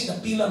can see the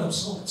pillar of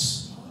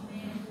salts.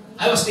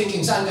 I was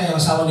thinking, saan kaya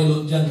asawa ni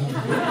Lot dyan?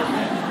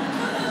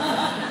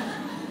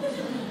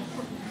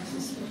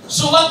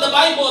 So what the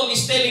Bible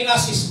is telling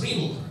us is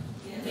real.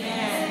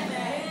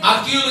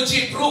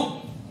 Archaeology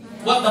proof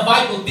what the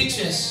Bible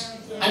teaches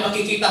ay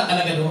makikita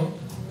talaga doon.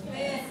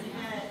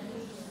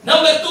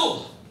 Number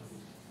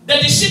 2, the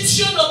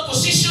deception of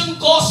position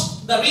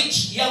cost the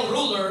rich young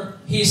ruler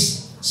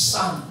his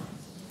son.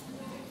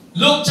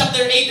 Luke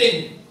chapter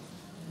 18,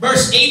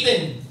 verse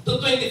 18 to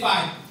 25.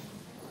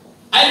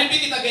 I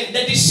repeat it again.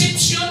 The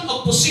deception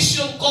of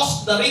position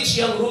cost the rich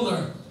young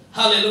ruler,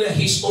 hallelujah,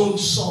 his own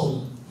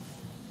soul.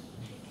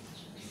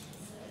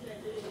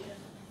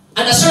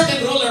 And a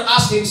certain ruler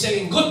asked him,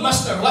 saying, Good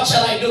master, what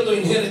shall I do to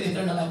inherit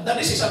eternal life? Now,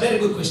 this is a very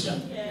good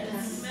question.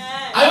 Yes.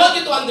 I want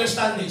you to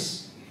understand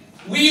this.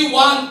 We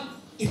want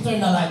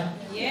eternal life.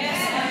 Yes.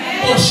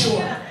 For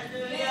sure.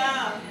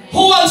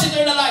 Who wants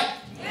eternal life?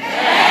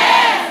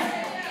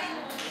 Yes.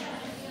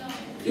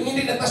 Yung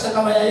hindi nagtas ng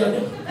kamay ayaw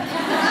niyo.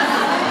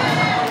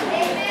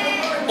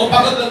 O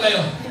pagod lang kayo.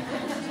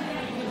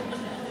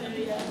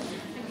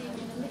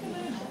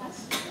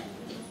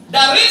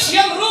 The rich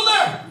young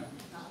ruler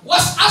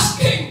was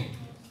asking,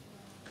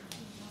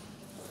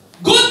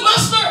 Good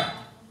master,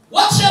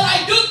 what shall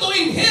I do to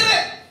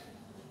inherit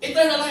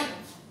eternal life?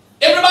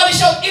 Everybody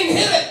shout,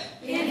 inherit.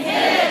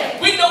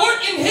 Inherit. With the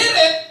word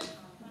inherit,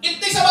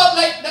 it is about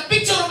like the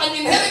picture of an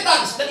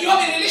inheritance, that you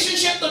have a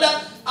relationship to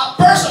that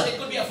person.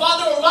 It could be a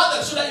father or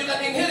mother, so that you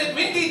can inherit.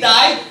 When they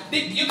die,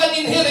 you can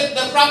inherit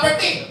the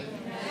property.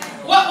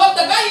 What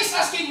the guy is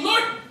asking,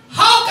 Lord,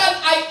 how can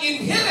I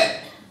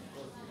inherit?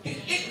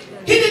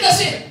 He didn't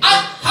say,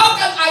 how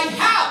can I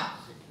have?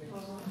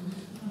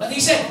 But he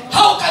said,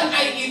 how can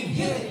I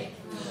inherit?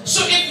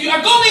 So if you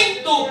are going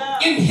to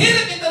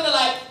inherit eternal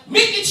life,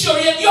 make it sure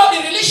that you have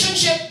a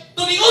relationship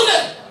to the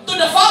owner, to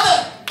the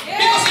Father.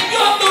 Because if you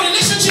have no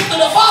relationship to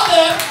the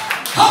Father,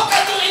 how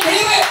can you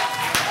inherit?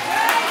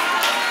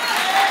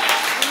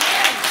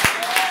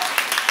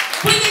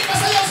 Pwede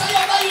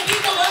pasayaw-sayaw tayo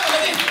dito mga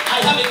kapatid. I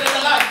have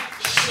eternal life.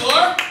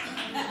 Sure?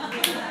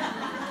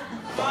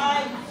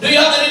 Do you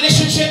have a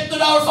relationship to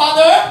our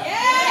Father?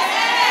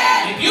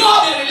 Yes. If you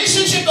have a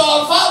relationship to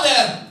our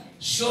Father,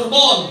 sure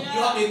ball,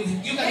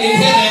 you can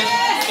inherit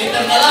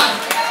eternal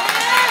life.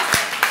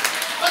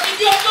 But if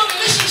you have no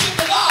relationship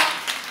to God,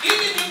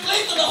 even you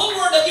claim to the whole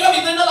world that you have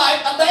eternal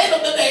life, at the end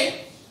of the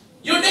day,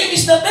 your name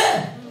is not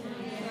there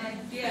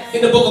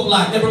in the book of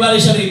life. Everybody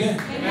shall amen.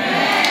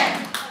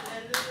 Amen.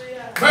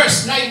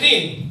 Verse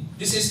 19.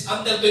 This is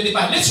until 25.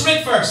 Let's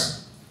read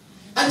first.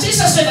 And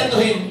Jesus said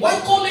unto him, Why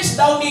callest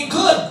thou me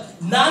good?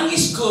 None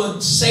is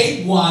good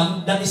save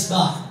one, that is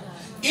God.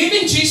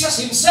 Even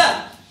Jesus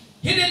himself,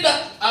 he did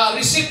not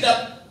receive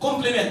that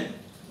compliment.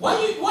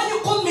 Why you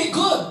call me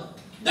good?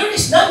 There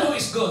is none who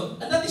is good,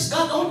 and that is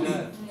God only.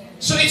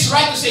 So it's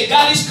right to say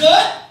God is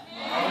good,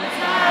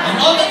 and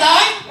all the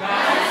time,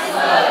 God is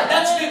good.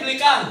 that's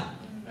biblical.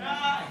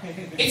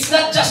 It's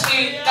not just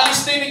a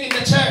calisthenic in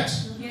the church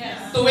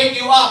to wake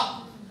you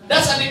up.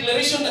 That's a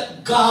declaration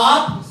that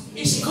God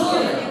is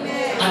good,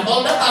 and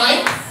all the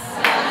time,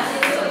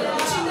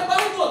 it's in the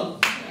Bible.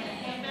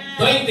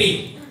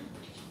 20.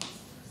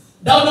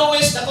 Thou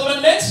knowest the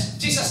commandments?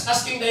 Jesus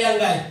asking the young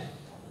guy,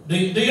 Do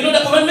you know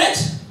the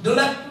commandments? Do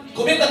not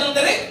commit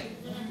adultery.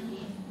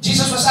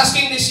 Jesus was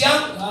asking this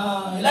young,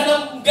 ilan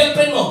ang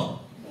girlfriend mo?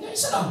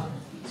 Isa lang.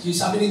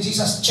 Sabi ni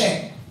Jesus,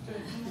 check.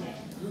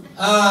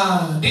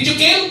 Did you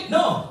kill?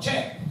 No,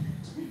 check.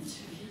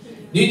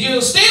 Did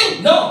you steal?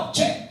 No,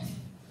 check.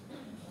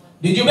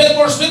 Did you bear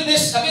false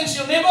witness against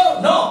your neighbor?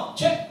 No,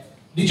 check.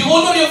 Did you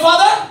honor your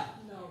father?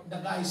 No.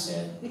 The guy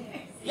said,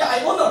 yeah,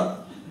 I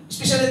honor.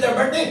 Especially their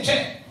birthday,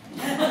 check.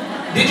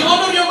 Did you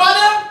honor your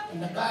mother?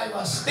 And the guy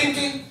was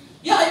thinking,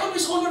 yeah, I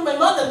always honor my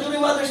mother during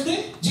Mother's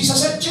Day. Jesus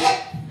said,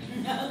 check.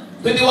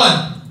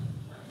 21.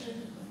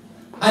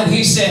 And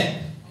he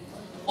said,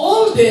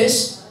 all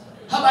this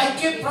have I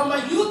kept from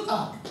my youth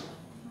up.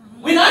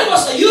 When I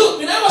was a youth,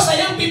 when I was a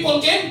young people,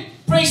 Kim,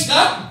 praise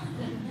God.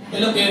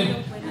 Hello,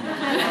 Kim.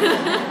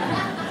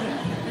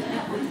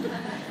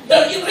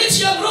 The rich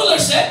young ruler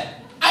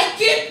said, I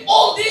keep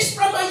all this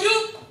from my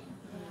youth.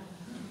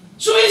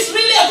 So he's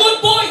really a good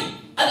boy.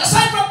 And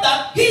aside from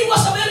that, he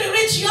was a very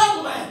rich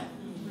young man.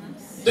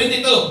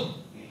 22.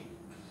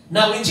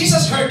 Now when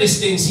Jesus heard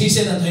these things, he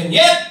said unto him,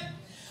 Yet,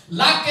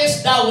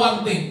 lackest thou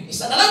one thing.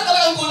 Isa na lang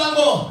talagang kulang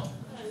mo.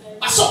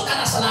 Pasok ka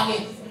na sa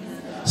langit.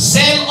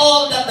 Sell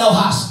all that thou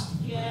hast.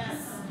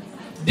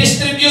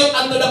 Distribute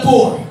unto the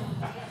poor.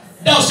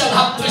 Thou shalt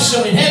have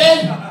treasure in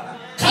heaven.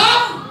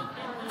 Come,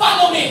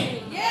 follow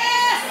me.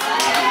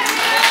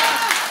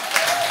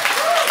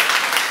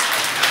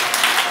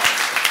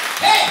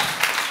 Hey,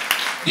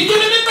 did you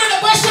remember the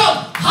question?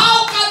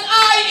 How can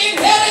I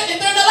inherit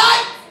eternal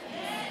life?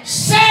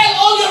 Sell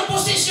all your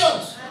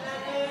possessions.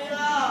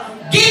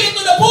 Give it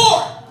to the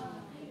poor.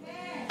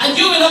 And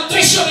you will have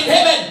treasure in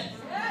heaven.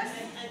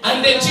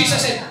 And then Jesus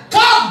said,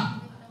 Come,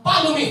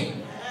 follow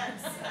me.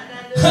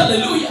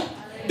 Hallelujah.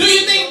 Do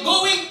you think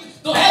going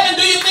to heaven,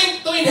 do you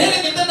think to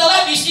inherit eternal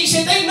life is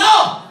easy thing?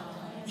 No.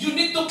 You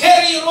need to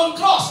carry your own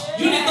cross.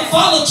 You need to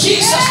follow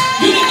Jesus.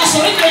 You need to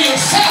surrender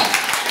yourself.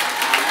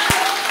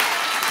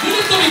 You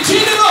need to be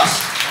generous.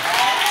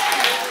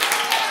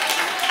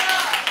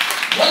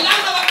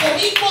 Walang mga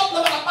kuripot na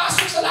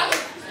makapasok sa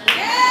langit.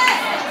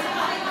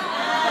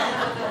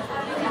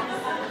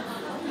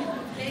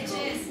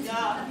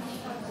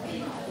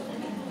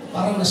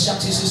 Parang na-shock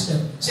si sister.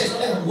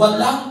 Sister,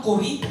 walang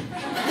kuripot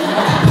na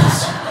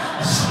makapasok.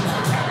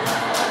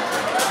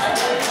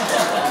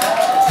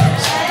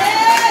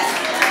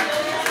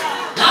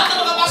 Lahat na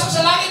makapasok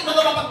sa langit,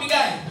 mga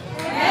mapagbigay.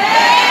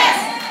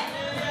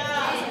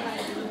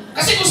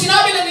 Kasi kung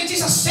sinabi lang ni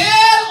Jesus,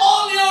 sell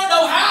all your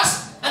thou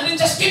hast, and then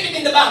just keep it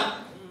in the bank.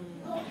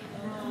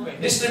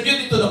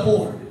 Distribute it to the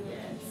poor.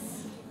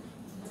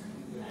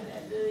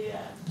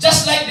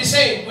 Just like the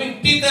same,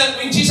 when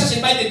Jesus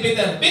invited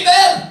Peter,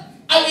 Peter,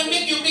 I will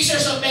make you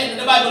fishers of men. And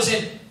the Bible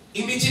said,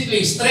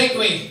 immediately,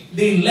 straightway,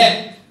 they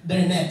left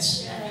their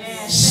nets.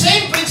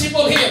 Same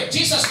principle here.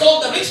 Jesus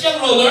told the rich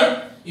young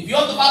ruler, if you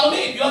want to follow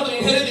me, if you want to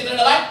inherit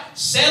eternal life,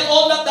 sell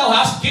all that thou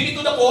hast, give it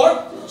to the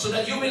poor, so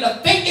that you will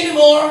not think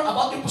anymore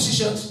about your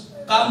positions.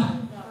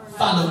 Come,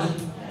 follow me.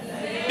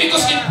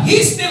 Because if he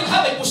still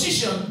have a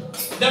position,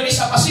 there is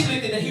a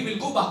possibility that he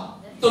will go back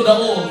to the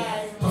old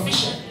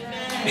profession.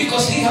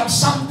 Because he have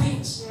some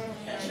things.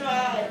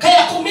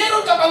 Kaya kung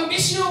meron ka pang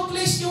bisyo,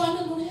 please,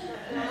 iwanan mo na yan.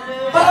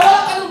 Para wala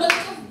ka nang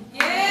balikan.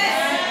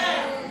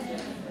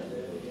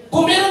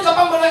 Kung meron ka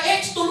pang mga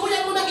ex,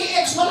 tuluyan mo nang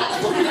i-ex, wala na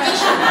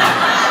communication.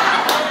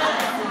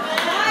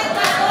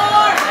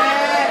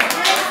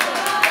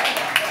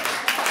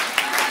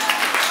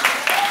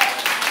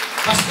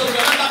 Pastor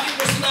naman, bakit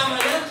mo sinama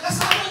yan?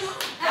 Kasama yan.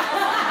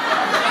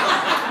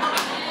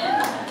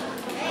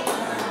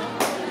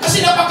 Kasi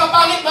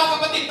napakapangit mga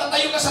kapatid,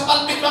 tatayo ka sa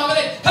pulpit mga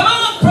kapatid. Come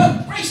on,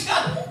 praise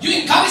God. You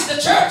encourage the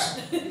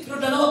church. Pero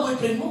dalawa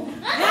boyfriend mo.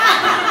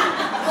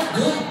 Not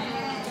good.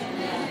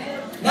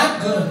 Not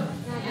good.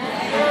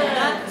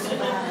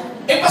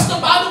 Eh,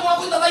 pastor, paano kung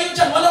ako tatayo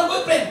dyan? Walang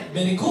boyfriend.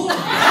 Very good.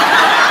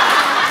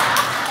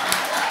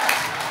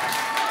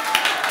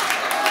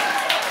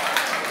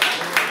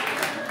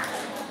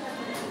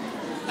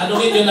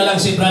 Anuhin nyo na lang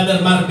si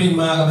Brother Marvin,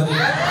 mga kapatid.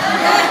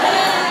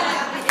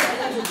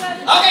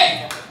 Okay.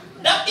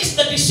 That is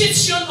the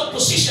deception of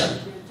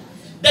position.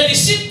 The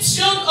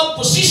deception of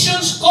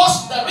positions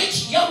cost the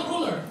rich young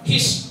ruler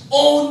his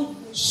own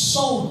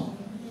soul.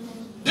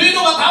 Do you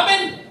know what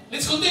happened?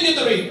 Let's continue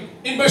to read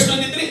in verse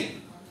 23.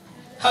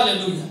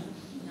 Hallelujah.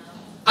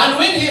 And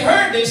when he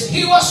heard this,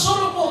 he was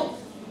sorrowful,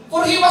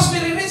 for he was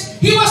very rich.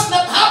 He was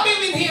not happy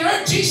when he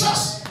heard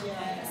Jesus.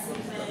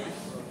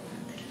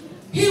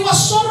 He was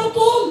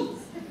sorrowful.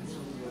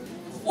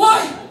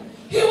 Why?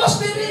 He was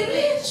very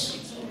rich.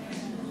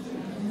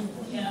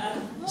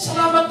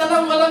 Salamat na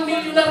lang, walang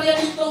milyonarya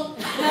dito.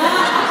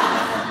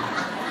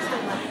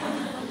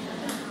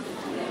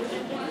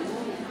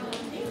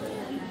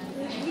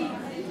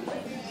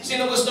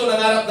 Sino gusto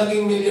nangarap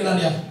naging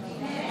milyonarya?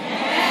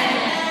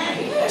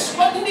 Yes.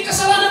 Ba't hindi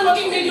kasalanan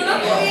maging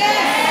milyonarya?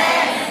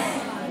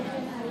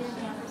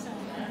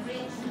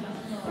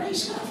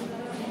 Praise God.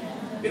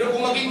 Pero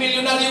kung maging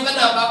milyonaryo ka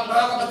na,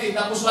 mga kapatid,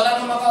 tapos wala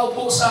nang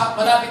makaupo sa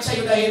malapit sa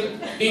iyo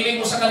dahil piling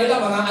mo sa kanila,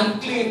 mga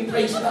unclean,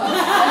 praise God.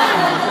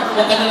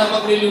 Huwag ka na lang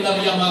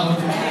mag-milyonaryo, mga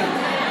kapatid.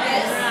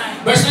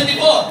 Verse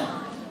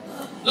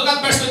 24. Look at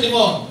verse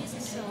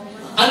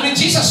 24. And when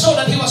Jesus saw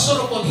that he was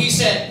sorrowful, he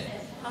said,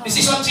 this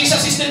is what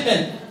Jesus'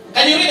 statement.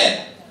 Can you read it?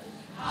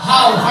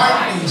 How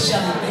hardly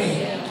shall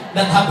they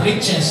that have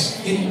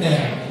riches in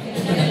there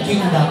into the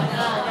kingdom.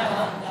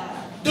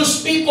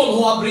 Those people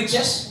who have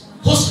riches,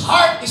 whose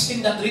heart is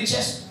in that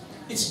riches,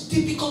 it's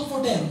difficult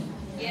for them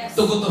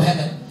to go to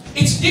heaven.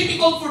 It's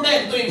difficult for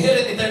them to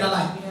inherit eternal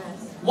life.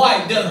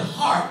 Why? Their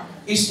heart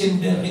is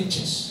in their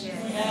riches.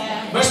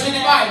 Verse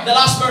 25, the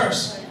last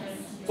verse.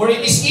 For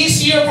it is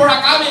easier for a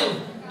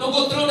camel to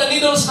go through the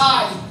needle's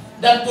eye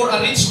than for a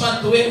rich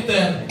man to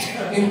enter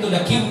into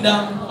the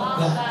kingdom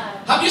of God.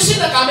 Have you seen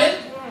a camel?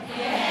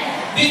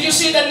 Did you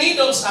see the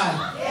needle's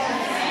eye?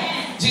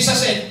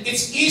 Jesus said,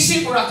 it's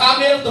easy for a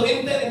camel to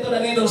enter into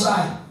the needle's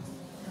eye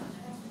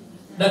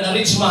than a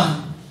rich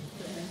man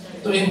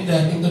to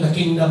enter into the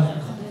kingdom of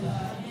God.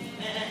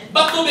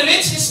 But to be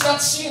rich is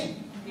not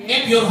sin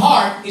if your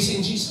heart is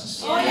in Jesus.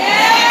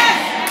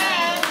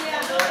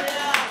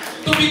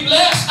 To be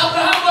blessed,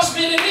 Abraham was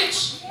very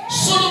rich.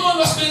 Solomon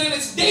was very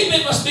rich.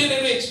 David was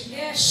very rich.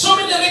 So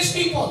many rich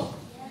people.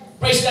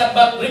 Praise God.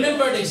 But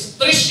remember this,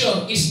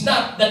 treasure is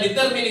not the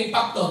determining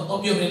factor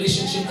of your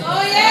relationship with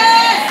God.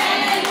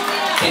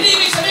 Hindi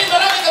ibig sabihin,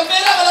 marami kang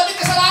pera, malapit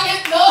ka sa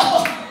langit.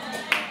 No!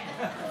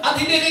 At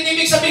hindi rin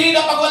ibig sabihin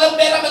na pag walang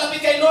pera,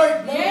 malapit kay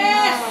Lord.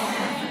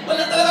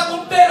 Wala talaga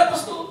akong pera,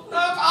 Pastor.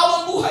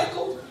 Nakakaawang buhay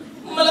ko.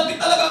 Malapit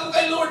talaga ako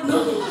kay Lord. No!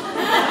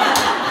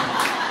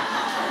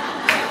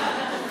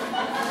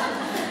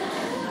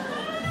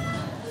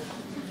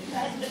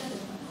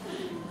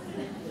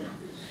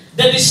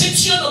 The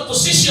deception of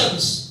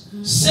positions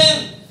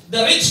sent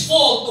the rich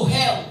fall to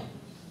hell.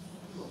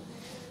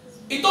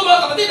 Ito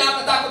mga kapatid,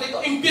 nakakatakot ito.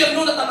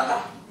 Impyerno na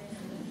talaga.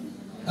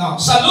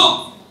 Sa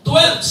Luke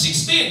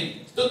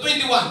 12:16 to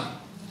 21.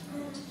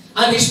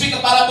 And he speak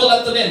a parable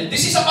unto them.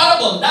 This is a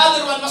parable. The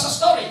other one was a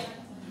story.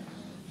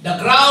 The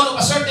ground of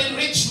a certain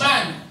rich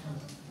man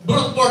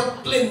brought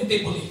forth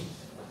plentifully.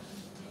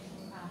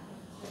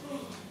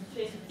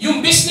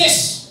 Yung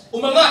business,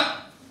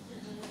 umangat.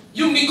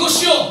 Yung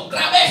negosyo,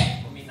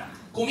 grabe.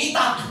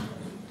 Kumita.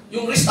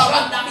 Yung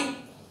restaurant, daming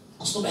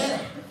customer.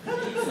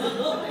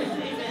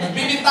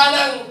 Nagbibinta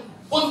ng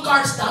phone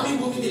cards, daming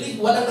bumibili,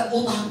 walang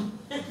nag-utang.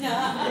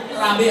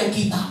 Grabe ang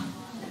kita.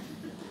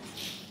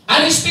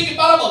 And he speak a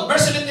parable,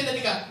 verse 17 na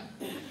tika.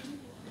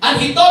 And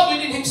he thought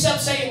within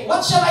himself, saying,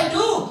 what shall I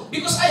do?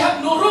 Because I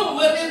have no room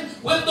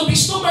where to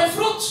bestow my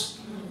fruits.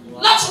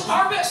 Lots of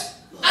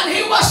harvest. And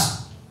he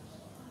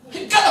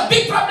got a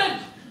big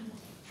problem.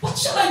 What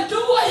shall I do?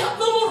 I have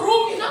no more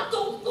room enough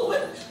to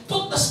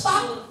put the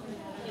stock.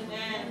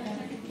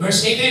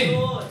 Verse 18.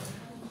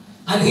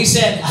 And he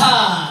said,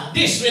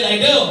 this will I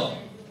do.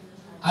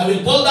 I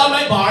will pull down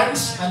my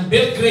barns and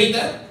build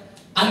greater,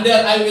 and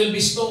there I will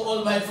bestow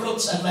all my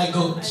fruits and my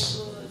goods.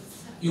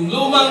 Yung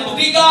lumang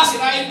butika,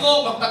 sirain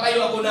ko,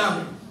 magtatayo ako ng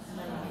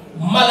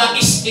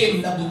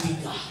malakiskim na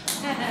butika.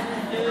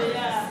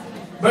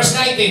 Verse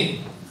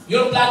 19.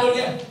 Yung plano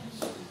niya.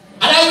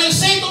 And I will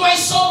say to my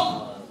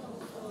soul,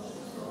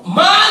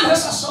 man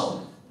has a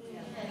soul.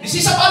 This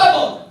is a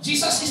parable.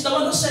 Jesus is the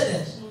one who said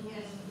this.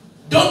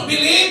 Don't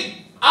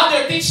believe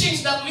other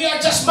teachings that we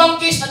are just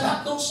monkeys and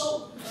have no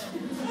soul.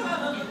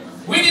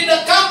 We did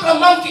not come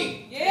from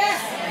monkey.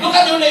 Look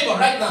at your neighbor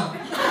right now.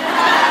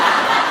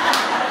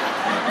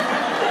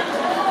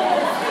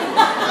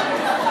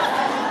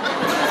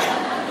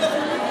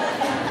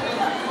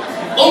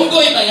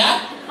 Unggoy ba yan?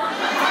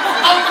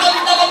 Ang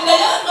ganda-ganda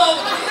yan, mga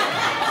kapatid.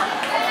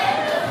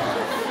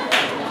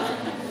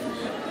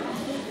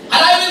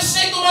 And I will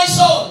say to my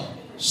soul,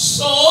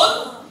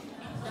 soul,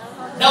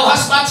 thou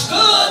hast much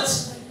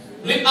goods,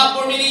 live up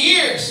for many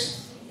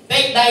years,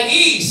 take thine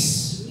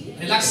ease,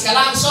 relax ka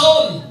lang,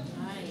 soul,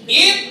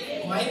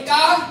 eat, kumain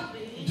ka,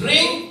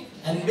 drink,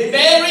 and be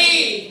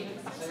merry.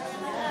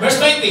 Verse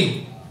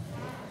 20.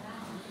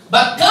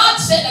 But God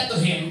said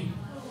unto him,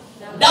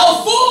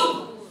 thou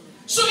fool,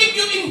 so if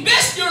you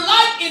invest your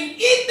life in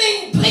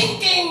eating,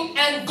 drinking,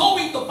 and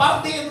going to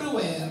party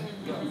everywhere,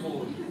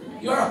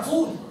 you're a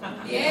fool.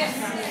 Yes.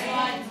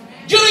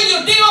 During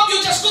your day off,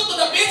 you just go to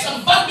the beach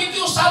and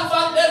barbecue,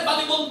 sunfun there,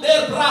 volleyball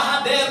there,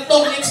 braha there,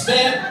 toilets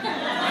there.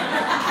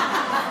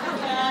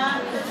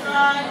 That's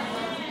right.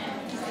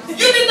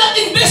 You did not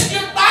invest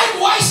your time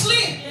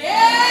wisely.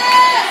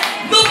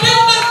 Yes.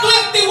 November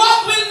 21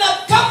 will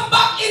not come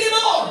back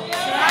anymore.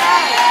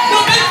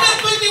 November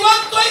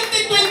 21,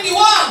 2021,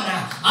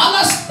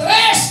 alas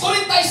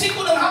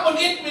 3:45 ng hapon,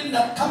 it will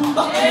not come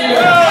back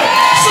anymore.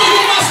 So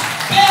you must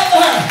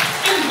better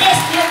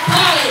invest your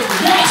time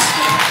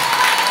wisely.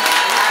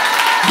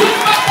 Yung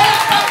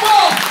pagkalakpak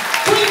mo,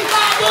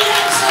 kwintado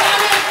yan sa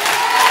langit.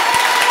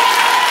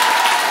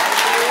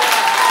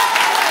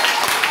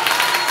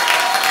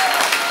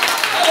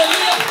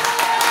 Hallelujah.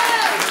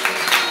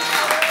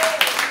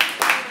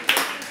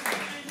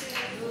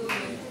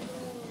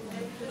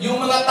 Yung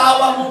mga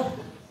tawa mo,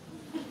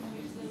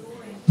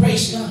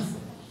 praise God.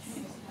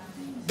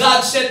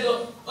 God said,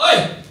 oy,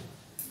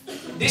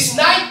 this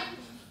night,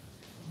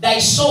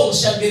 thy soul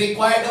shall be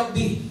required of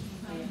thee.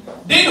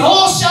 Then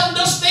whose shall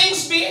those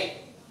things be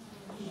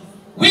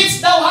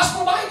which thou hast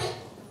provided?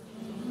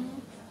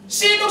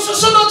 Sino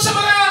susunod sa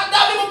mga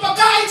dami mong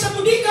pagkain sa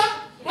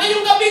budika?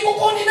 Ngayong gabi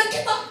kukunin na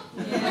kita.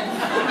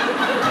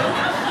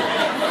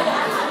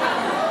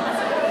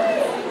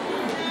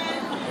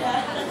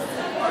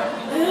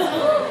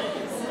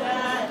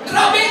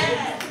 Grabe!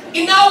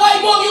 Inaway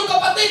mo ang iyong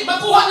kapatid,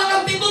 makuha lang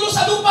ang titulo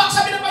sa lupa.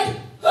 Sabi na pa,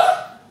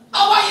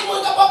 awayin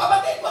mo ang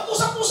kapatid,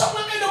 mag-usap-usap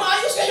lang kayo na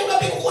maayos, ngayong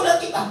gabi kukunan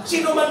kita.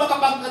 Sino man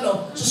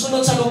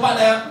susunod sa lupa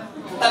na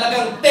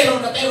talagang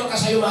terror na terror ka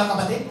sa'yo mga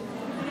kapatid?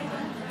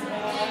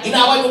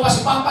 Inaway mo pa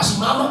si Papa,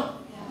 si Mama?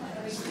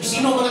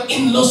 Sino mga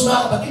in-laws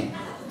mga kapatid?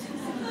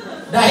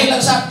 Dahil lang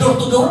sa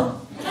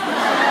door-to-door?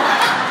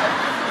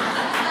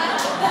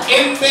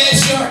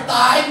 Invest your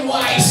time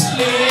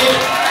wisely.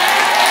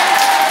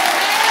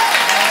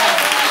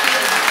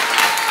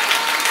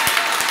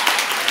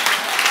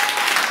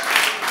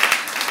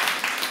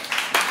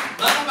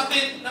 Mga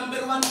kapatid,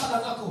 number 1 pa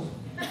lang ako.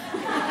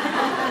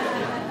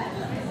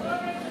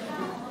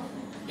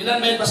 Ilan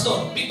ba yun,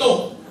 Pastor? 7.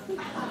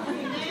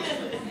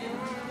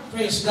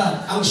 Praise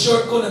God. Ang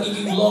short ko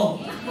nagiging long.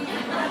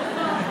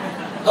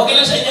 Okay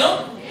lang sa inyo?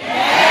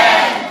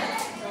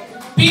 Yes!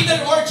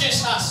 Peter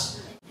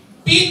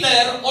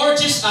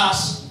urges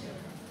us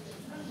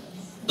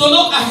to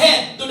look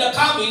ahead to the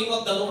coming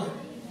of the Lord.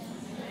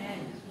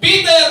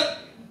 Peter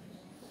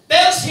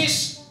tells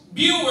his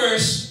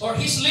viewers or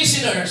his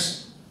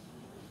listeners,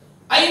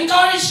 I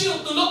encourage you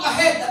to look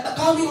ahead at the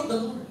coming of the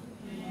Lord.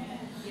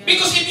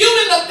 Because if you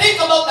will not think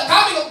about the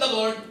coming of the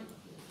Lord,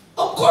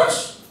 of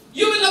course,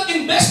 you will not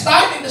invest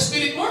time in the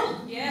spirit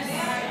world. Yes.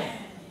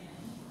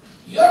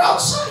 You're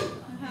outside.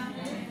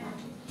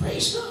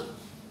 Praise God.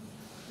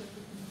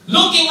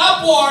 Looking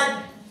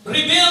upward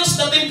reveals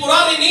the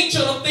temporary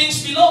nature of things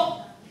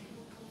below.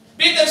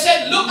 Peter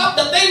said, look up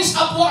the things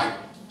upward.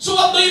 So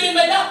what do you mean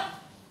by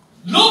that?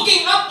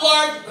 Looking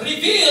upward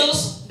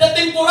reveals the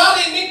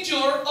temporary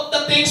nature of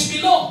the things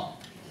below.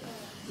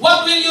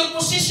 What will your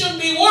position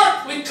be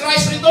worth when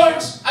Christ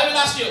returns? I will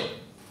ask you.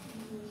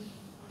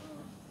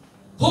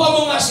 Who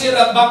among us here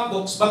have bank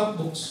books?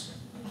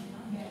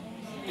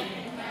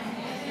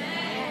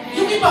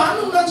 Yung iba,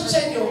 anong nandiyo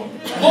sa inyo?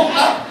 Book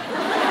up?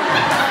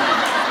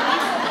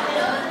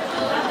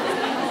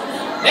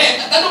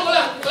 Tanong ko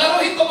lang,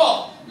 klaruhin ko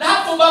po.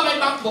 Lahat po ba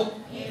may bank book?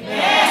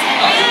 Yes!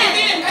 Yung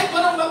hindi, kahit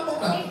walang bank book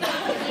na.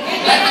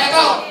 Lahat may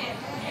account?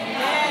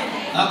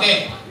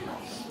 Okay.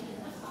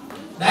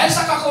 Dahil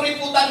sa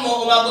kakuriputan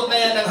mo, umabot na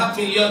yan ng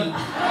 500,000.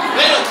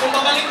 Ngayon, kung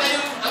babalik na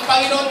yung ang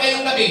Panginoon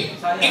ngayong gabi,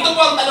 ito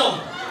po ang tanong.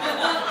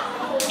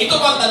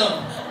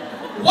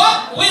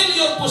 What will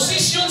your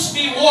positions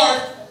be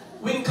worth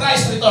when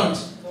Christ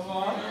returns?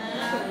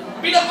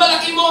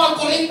 Pinagmalaki mo ang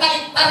 40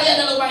 hektarya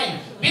na lupain.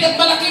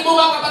 Pinagmalaki mo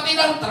mga kapatid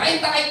ang 30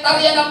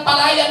 hektarya ng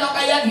palaya na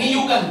kaya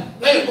niyugan.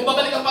 Ngayon, kung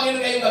babalik ang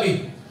Panginoon ngayong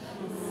gabi.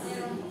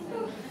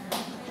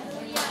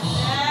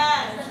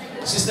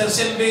 Sister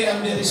Sylvie,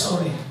 I'm very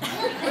sorry.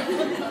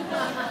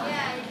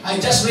 I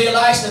just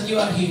realized that you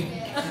are here.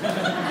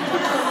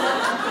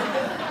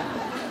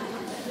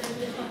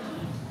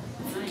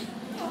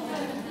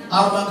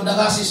 Our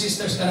Magdagasi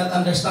sisters cannot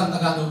understand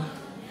Tagalog.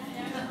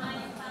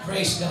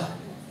 Praise God.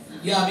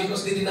 Yeah,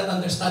 because they did not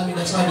understand me,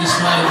 that's why they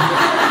smile.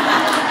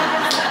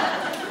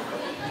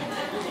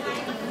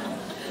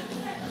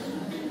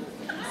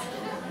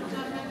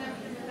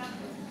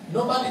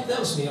 Nobody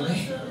tells me,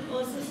 okay?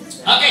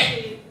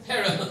 Okay.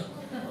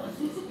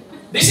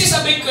 This is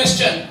a big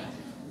question.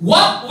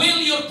 What will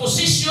your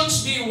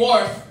positions be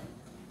worth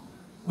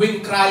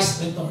when Christ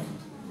returns?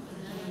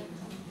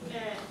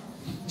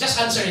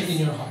 Just answer it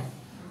in your heart.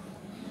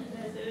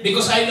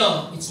 Because I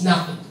know it's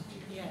nothing.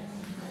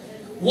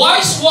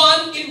 Wise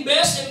one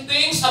invests in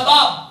things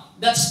above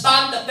that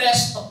stand the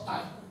test of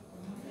time.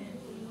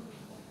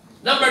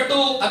 Number 2,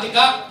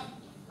 Atika,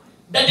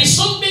 the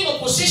dissolving of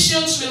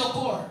positions will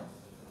occur.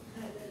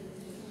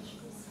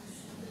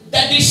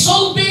 The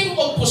dissolving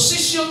of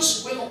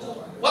positions will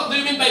occur. What do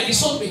you mean by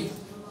dissolving?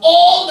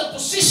 All the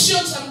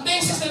positions and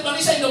things, Sister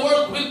Marisa, in the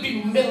world will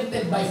be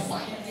melted by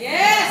fire.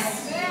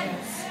 Yes!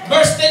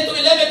 Verse 10 to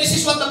 11, this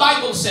is what the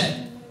Bible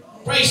said.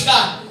 Praise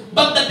God.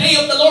 But the day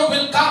of the Lord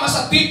will come as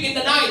a thief in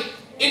the night,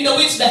 in the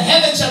which the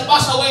heavens shall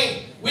pass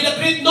away with a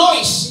great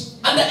noise,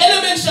 and the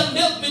elements shall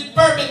melt with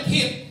fervent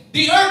heat.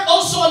 The earth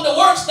also and the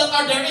works that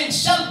are therein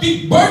shall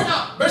be burned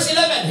up. Verse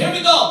 11, here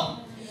we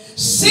go.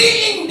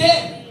 Seeing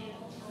then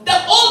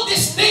that all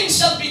these things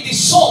shall be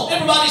dissolved.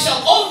 Everybody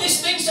shout, all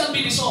these things shall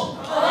be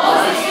dissolved.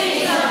 All these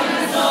things shall be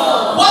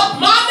dissolved. What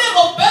manner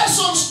of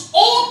persons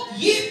ought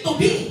ye to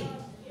be?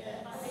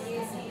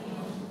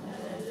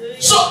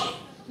 So,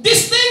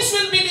 these things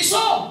will be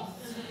dissolved.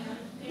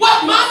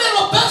 What manner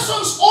of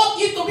persons ought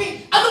ye to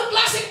be? Anong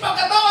klaseng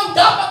pagkatawang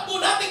dapat po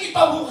nating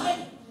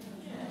ipamuhay?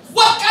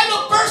 What kind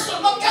of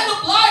person, what kind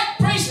of life,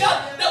 praise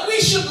God, that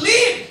we should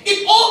live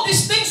if all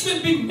these things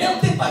will be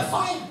melted by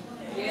fire?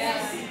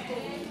 Yes.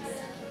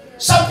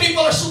 Some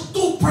people are so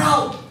too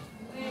proud.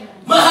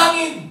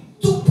 Mahangin,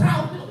 too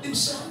proud of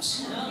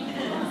themselves.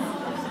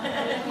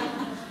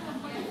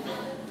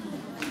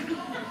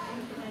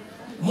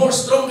 More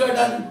stronger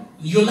than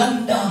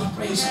Yolanda,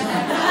 praise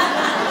God.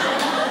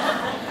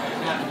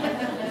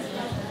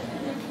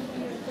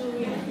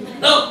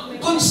 Now,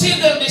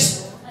 consider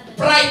this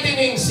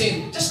frightening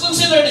sin. Just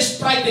consider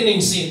this frightening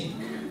sin.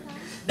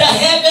 The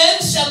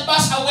heavens shall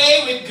pass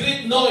away with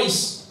great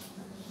noise.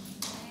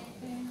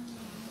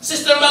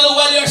 Sister Malu,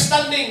 while you're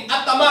standing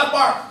at Tamar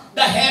Park,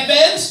 the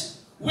heavens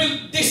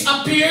will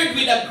disappear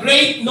with a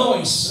great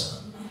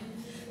noise.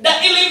 The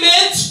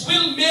elements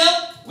will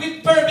melt with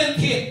fervent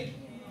heat.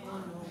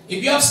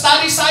 you have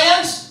studied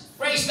science,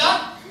 praise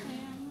God,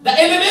 the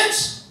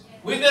elements,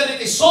 whether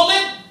it is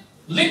solid,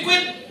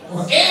 liquid,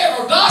 or air,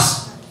 or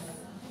gas,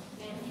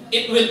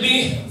 it will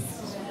be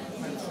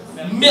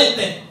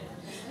melted.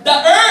 The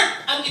earth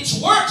and its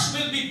works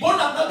will be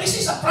burned up. Now, this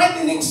is a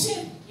frightening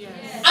sin.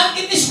 And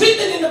it is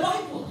written in the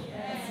Bible.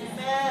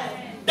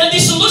 The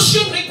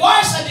dissolution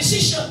requires a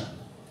decision.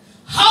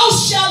 How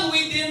shall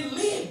we then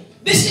live?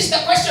 This is the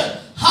question.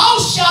 How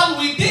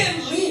shall we then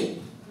live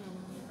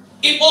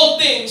if all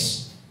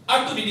things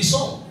are to be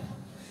dissolved?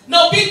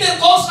 Now, Peter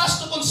calls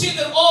us to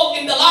consider all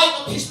in the light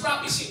of his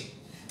prophecy.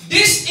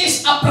 This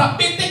is a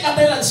prophetic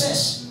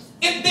utterances.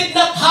 It did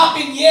not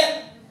happen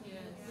yet.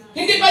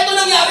 Hindi pa ito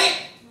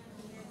nangyari.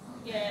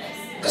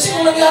 Kasi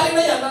kung nangyari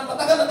na yan,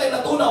 matagal na tayo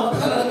natunaw,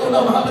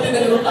 mahaba din na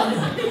ganun tayo.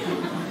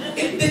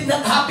 It did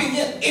not happen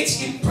yet.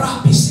 It's in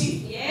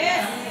prophecy.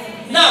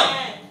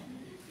 Now,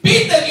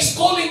 Peter is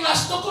calling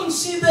us to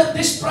consider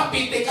this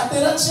prophetic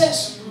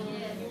utterances.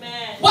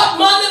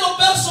 What manner of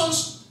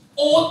persons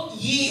ought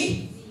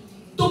ye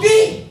to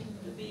be?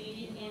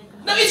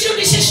 Now, it's your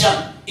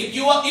decision. If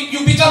you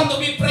become to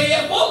be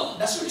prayerful,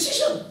 that's your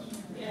decision.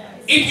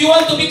 If you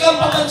want to become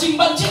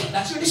pabanjing-banjing,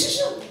 that's your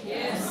decision.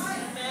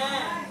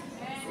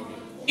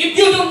 If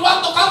you don't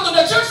want to come to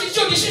the church, it's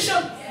your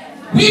decision.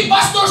 We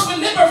pastors will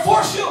never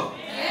force you.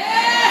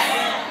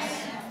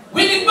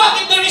 When in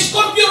fact, if there is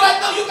curfew right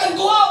now, you can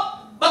go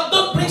out. But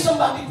don't bring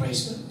somebody,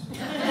 praise God.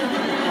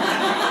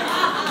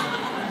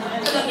 I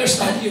can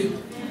understand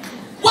you.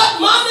 What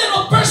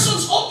manner of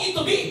persons ought ye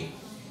to be?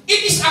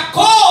 It is a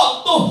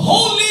call to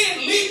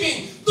holy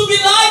living, to be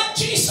like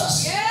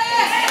Jesus.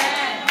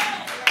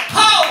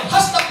 How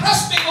has the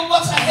prospect of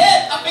what's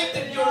ahead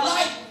affected your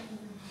life?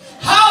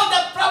 How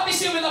that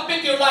prophecy will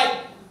affect your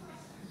life?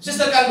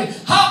 Sister Carmen,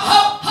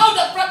 how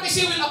that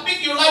prophecy will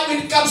affect your life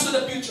when it comes to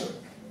the future?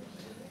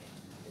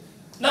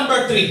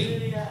 Number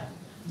 3,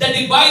 the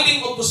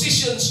dividing of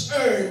positions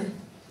earn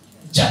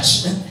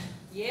judgment.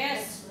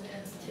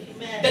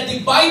 The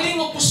dividing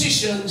of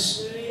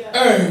positions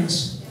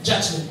earns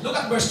judgment. Look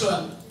at verse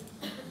 12.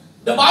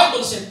 The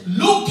Bible said,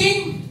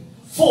 looking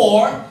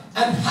for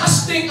and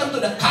hasting unto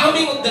the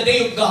coming of the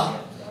day of God,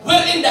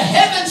 wherein the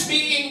heavens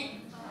being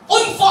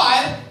on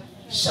fire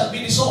shall be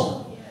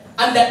dissolved,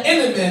 and the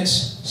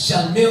elements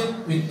shall melt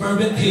with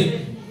fervent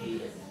heat.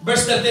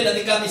 Verse 13, I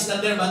think it's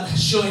not there, but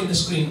showing the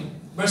screen.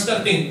 Verse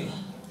 13,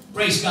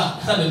 praise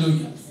God,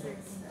 hallelujah.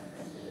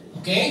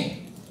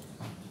 Okay?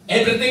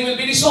 Everything will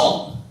be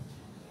dissolved.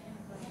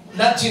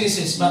 Not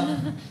Genesis, but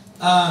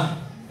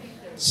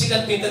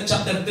 2 Peter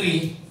chapter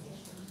 3,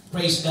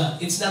 praise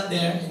God. It's not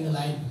there in the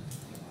line.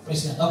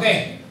 Praise God.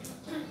 Okay.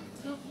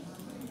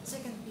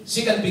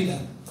 2 Peter.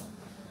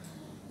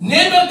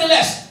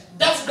 Nevertheless,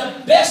 that's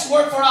the best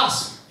word for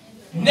us.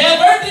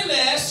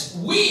 Nevertheless,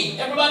 we,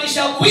 everybody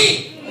shout,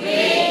 we.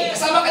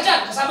 Kasama ka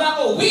dyan, kasama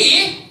ako,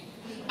 we,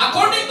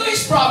 according to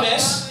His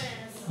promise,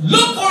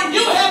 look for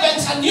new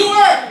heavens and new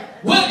earth,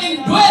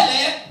 wherein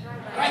dwelleth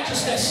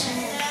righteousness.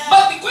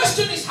 But the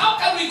question is, how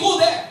can we go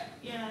there?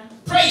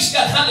 Praise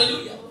God,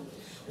 hallelujah.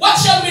 What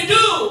shall we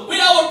do with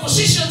our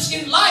positions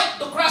in life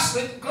to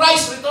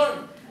Christ's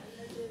return?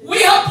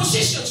 We have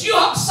positions, you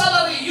have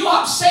salary, you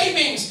have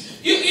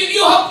savings,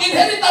 you have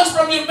inheritance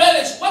from your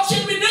parents. What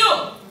should we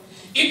do?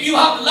 If you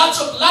have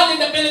lots of land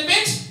in the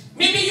Philippines,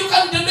 maybe you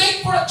can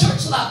donate for a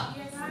church land.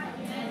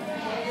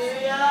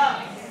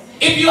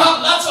 If you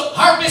have lots of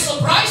harvest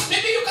of rice,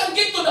 maybe you can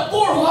give to the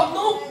poor who have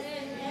no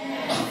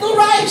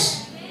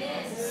rice.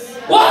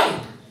 Why?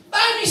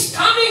 Time is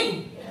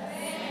coming.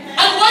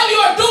 And while you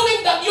are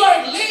doing that, you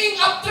are laying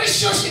up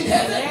treasures in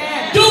heaven,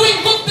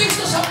 doing good things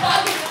to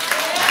somebody,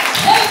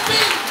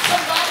 helping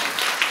somebody.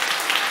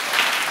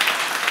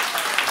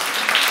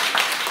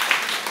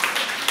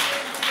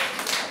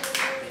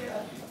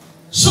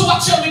 So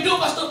what shall we do,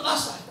 Pastor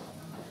Plaza?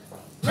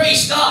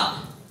 Praise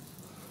God.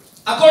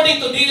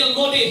 According to D.L.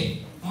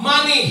 Moody,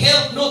 money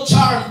held no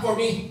charm for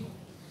me.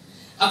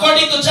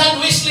 According to John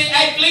Wesley,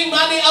 I fling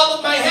money out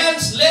of my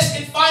hands lest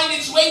it find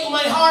its way to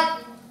my heart.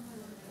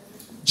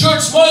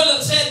 George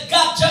Moylan said,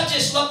 God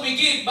judges what we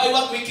give by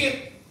what we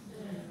keep.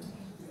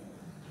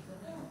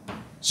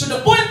 So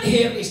the point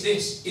here is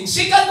this. In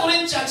 2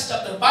 Corinthians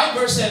chapter 5,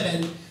 verse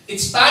 7,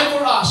 it's time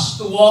for us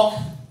to walk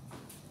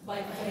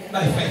by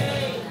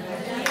faith.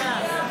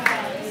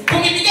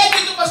 Kung ibigay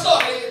dito,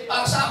 Pastor,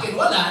 para sa akin,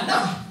 wala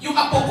na. Yung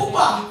apo ko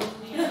pa.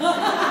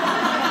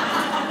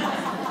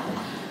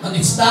 But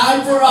it's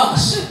time for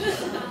us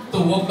to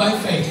walk by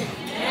faith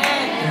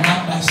and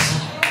not by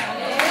sight.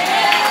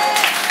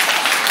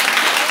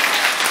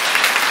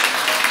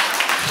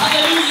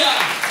 Hallelujah!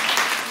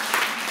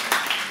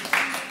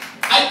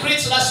 I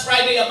preached last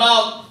Friday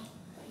about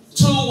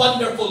 2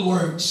 wonderful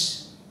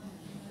words.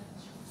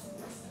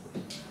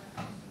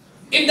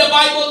 In the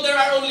Bible, there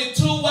are only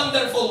 2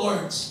 wonderful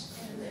words.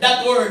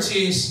 That word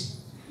is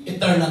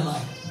eternal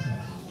life.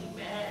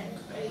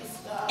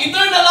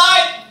 Eternal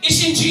life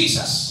is in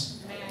Jesus.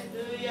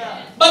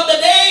 But the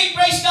day,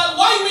 praise God,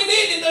 why we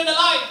need eternal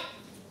life?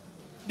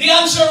 The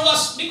answer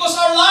was because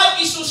our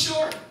life is so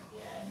sure.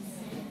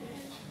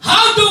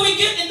 How do do we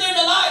get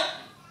eternal life?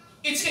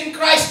 It's in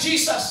Christ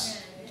Jesus.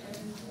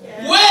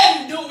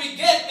 When do we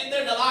get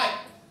eternal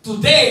life?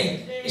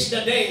 Today is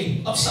the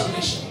day of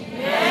salvation.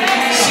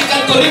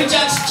 2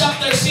 Corinthians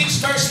chapter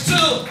 6 verse 2.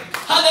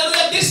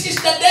 Hallelujah. This is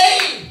the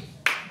day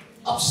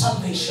of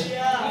salvation.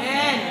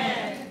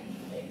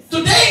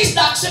 Today is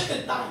the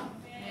accepted time.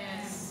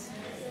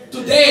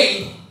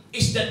 Today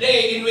is the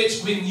day in which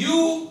when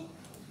you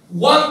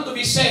want to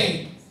be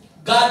saved,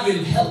 God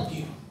will help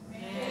you.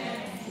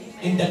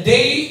 In the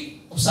day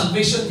of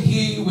salvation,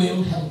 He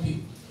will help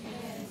you.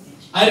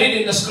 I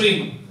read in the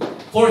screen,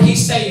 for He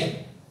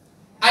saith,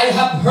 I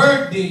have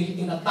heard thee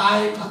in a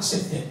time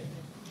accepted.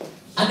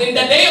 And in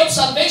the day of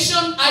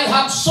salvation, I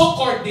have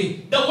succored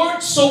thee. The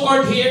word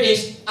succored here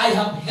is, I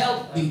have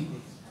helped thee.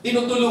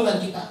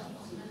 Tinutulungan kita.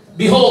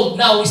 Behold,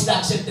 now is the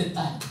accepted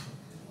time.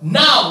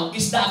 Now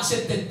is the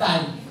accepted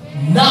time.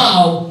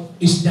 Now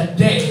is the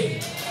day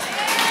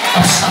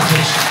of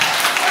salvation.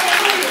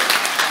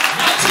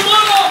 Not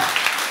tomorrow.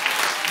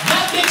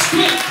 Not next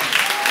week.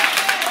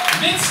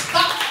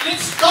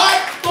 Let's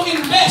start to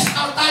invest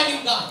our time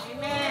in God.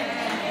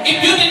 If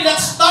you did not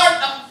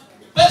start a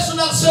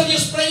personal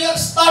serious prayer,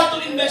 start to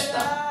invest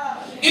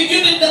now. If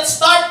you did not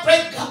start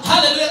pray,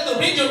 hallelujah,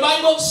 to read your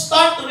Bible,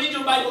 start to read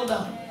your Bible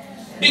now.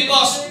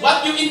 Because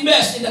what you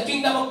invest in the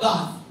kingdom of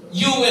God,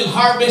 you will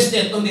harvest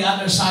it on the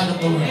other side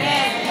of the world.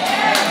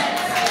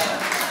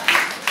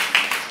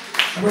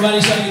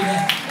 Everybody say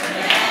amen.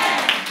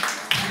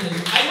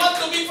 I want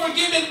to be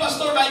forgiven,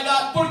 Pastor, by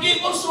God.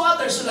 Forgive also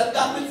others so that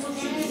God will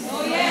forgive me.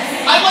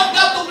 I want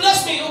God to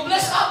bless me, to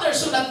bless others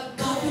so that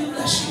God will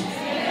bless you.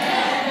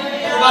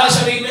 Everybody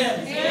say amen.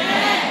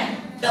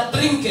 The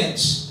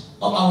trinkets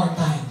of our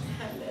time.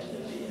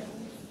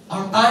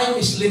 Our time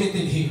is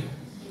limited here.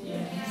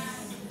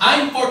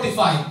 I'm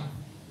 45.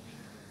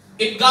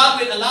 If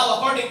God will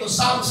allow, according to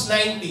Psalms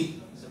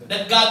 90,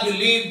 that God will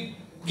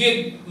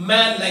give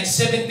man like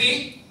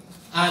 70,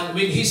 and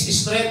with His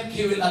strength,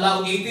 He will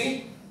allow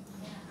 80.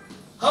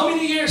 How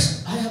many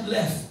years I have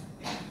left?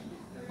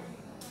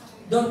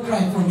 Don't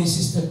cry for me,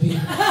 Sister P.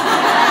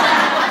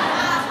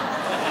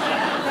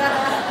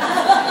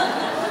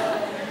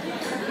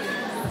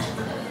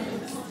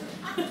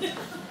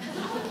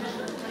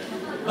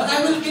 But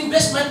I will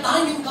invest my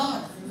time in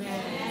God.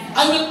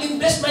 I will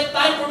invest my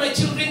time for my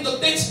children to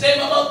teach them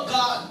about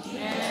God.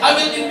 I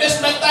will invest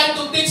my time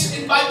to teach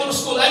in Bible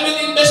school. I will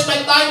invest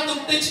my time to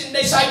teach in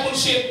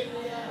discipleship.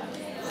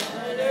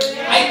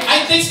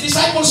 I teach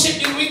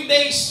discipleship in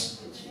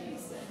weekdays.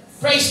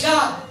 Praise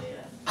God.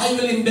 I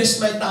will invest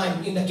my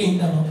time in the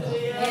kingdom of God.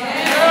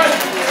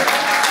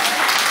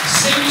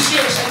 Same is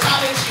yours. I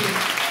challenge you.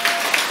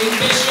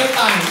 Invest your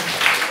time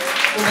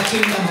in the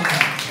kingdom of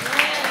God.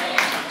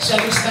 Shall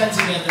we stand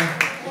together?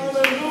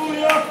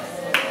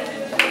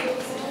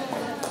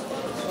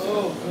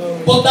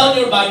 Put down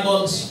your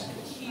Bibles.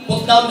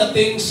 Put down the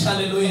things,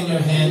 hallelujah, in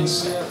your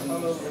hands.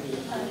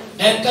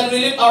 And can we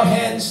lift our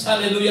hands?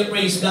 Hallelujah,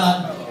 praise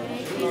God.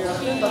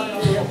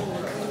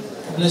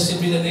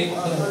 Blessed be the name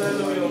of God.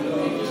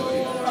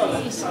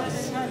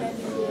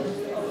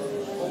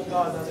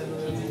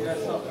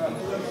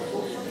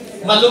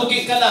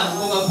 Malugi ka lang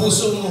kung ang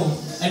puso mo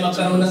ay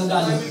magkaroon ng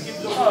galit.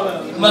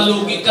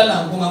 Malugi ka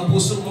lang kung ang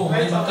puso mo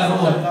ay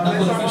magkaroon ng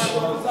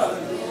confusion.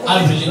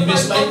 I will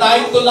invest my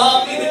time to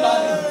love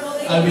anybody.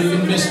 I will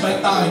invest my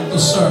time to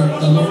serve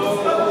the Lord.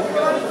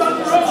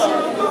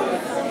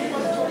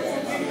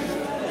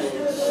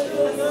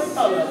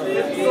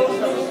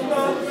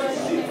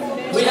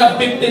 We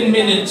have 15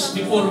 minutes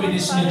before we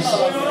dismiss.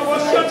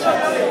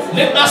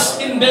 Let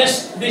us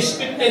invest these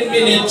 15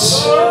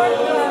 minutes.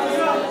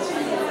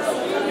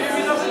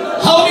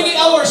 How many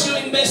hours you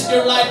invest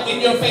your life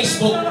in your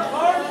Facebook?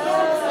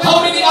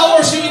 How many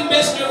hours you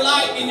invest your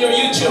life in your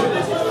YouTube?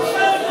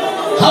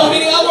 How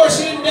many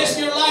hours you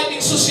invest your life in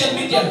social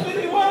media?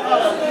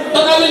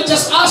 But I will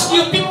just ask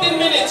you 15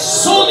 minutes,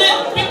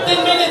 solid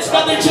 15 minutes,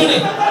 Brother Judy,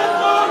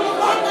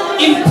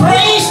 in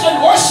praise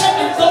and worship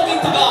and talking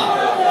to God.